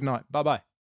you. Good night. Bye-bye.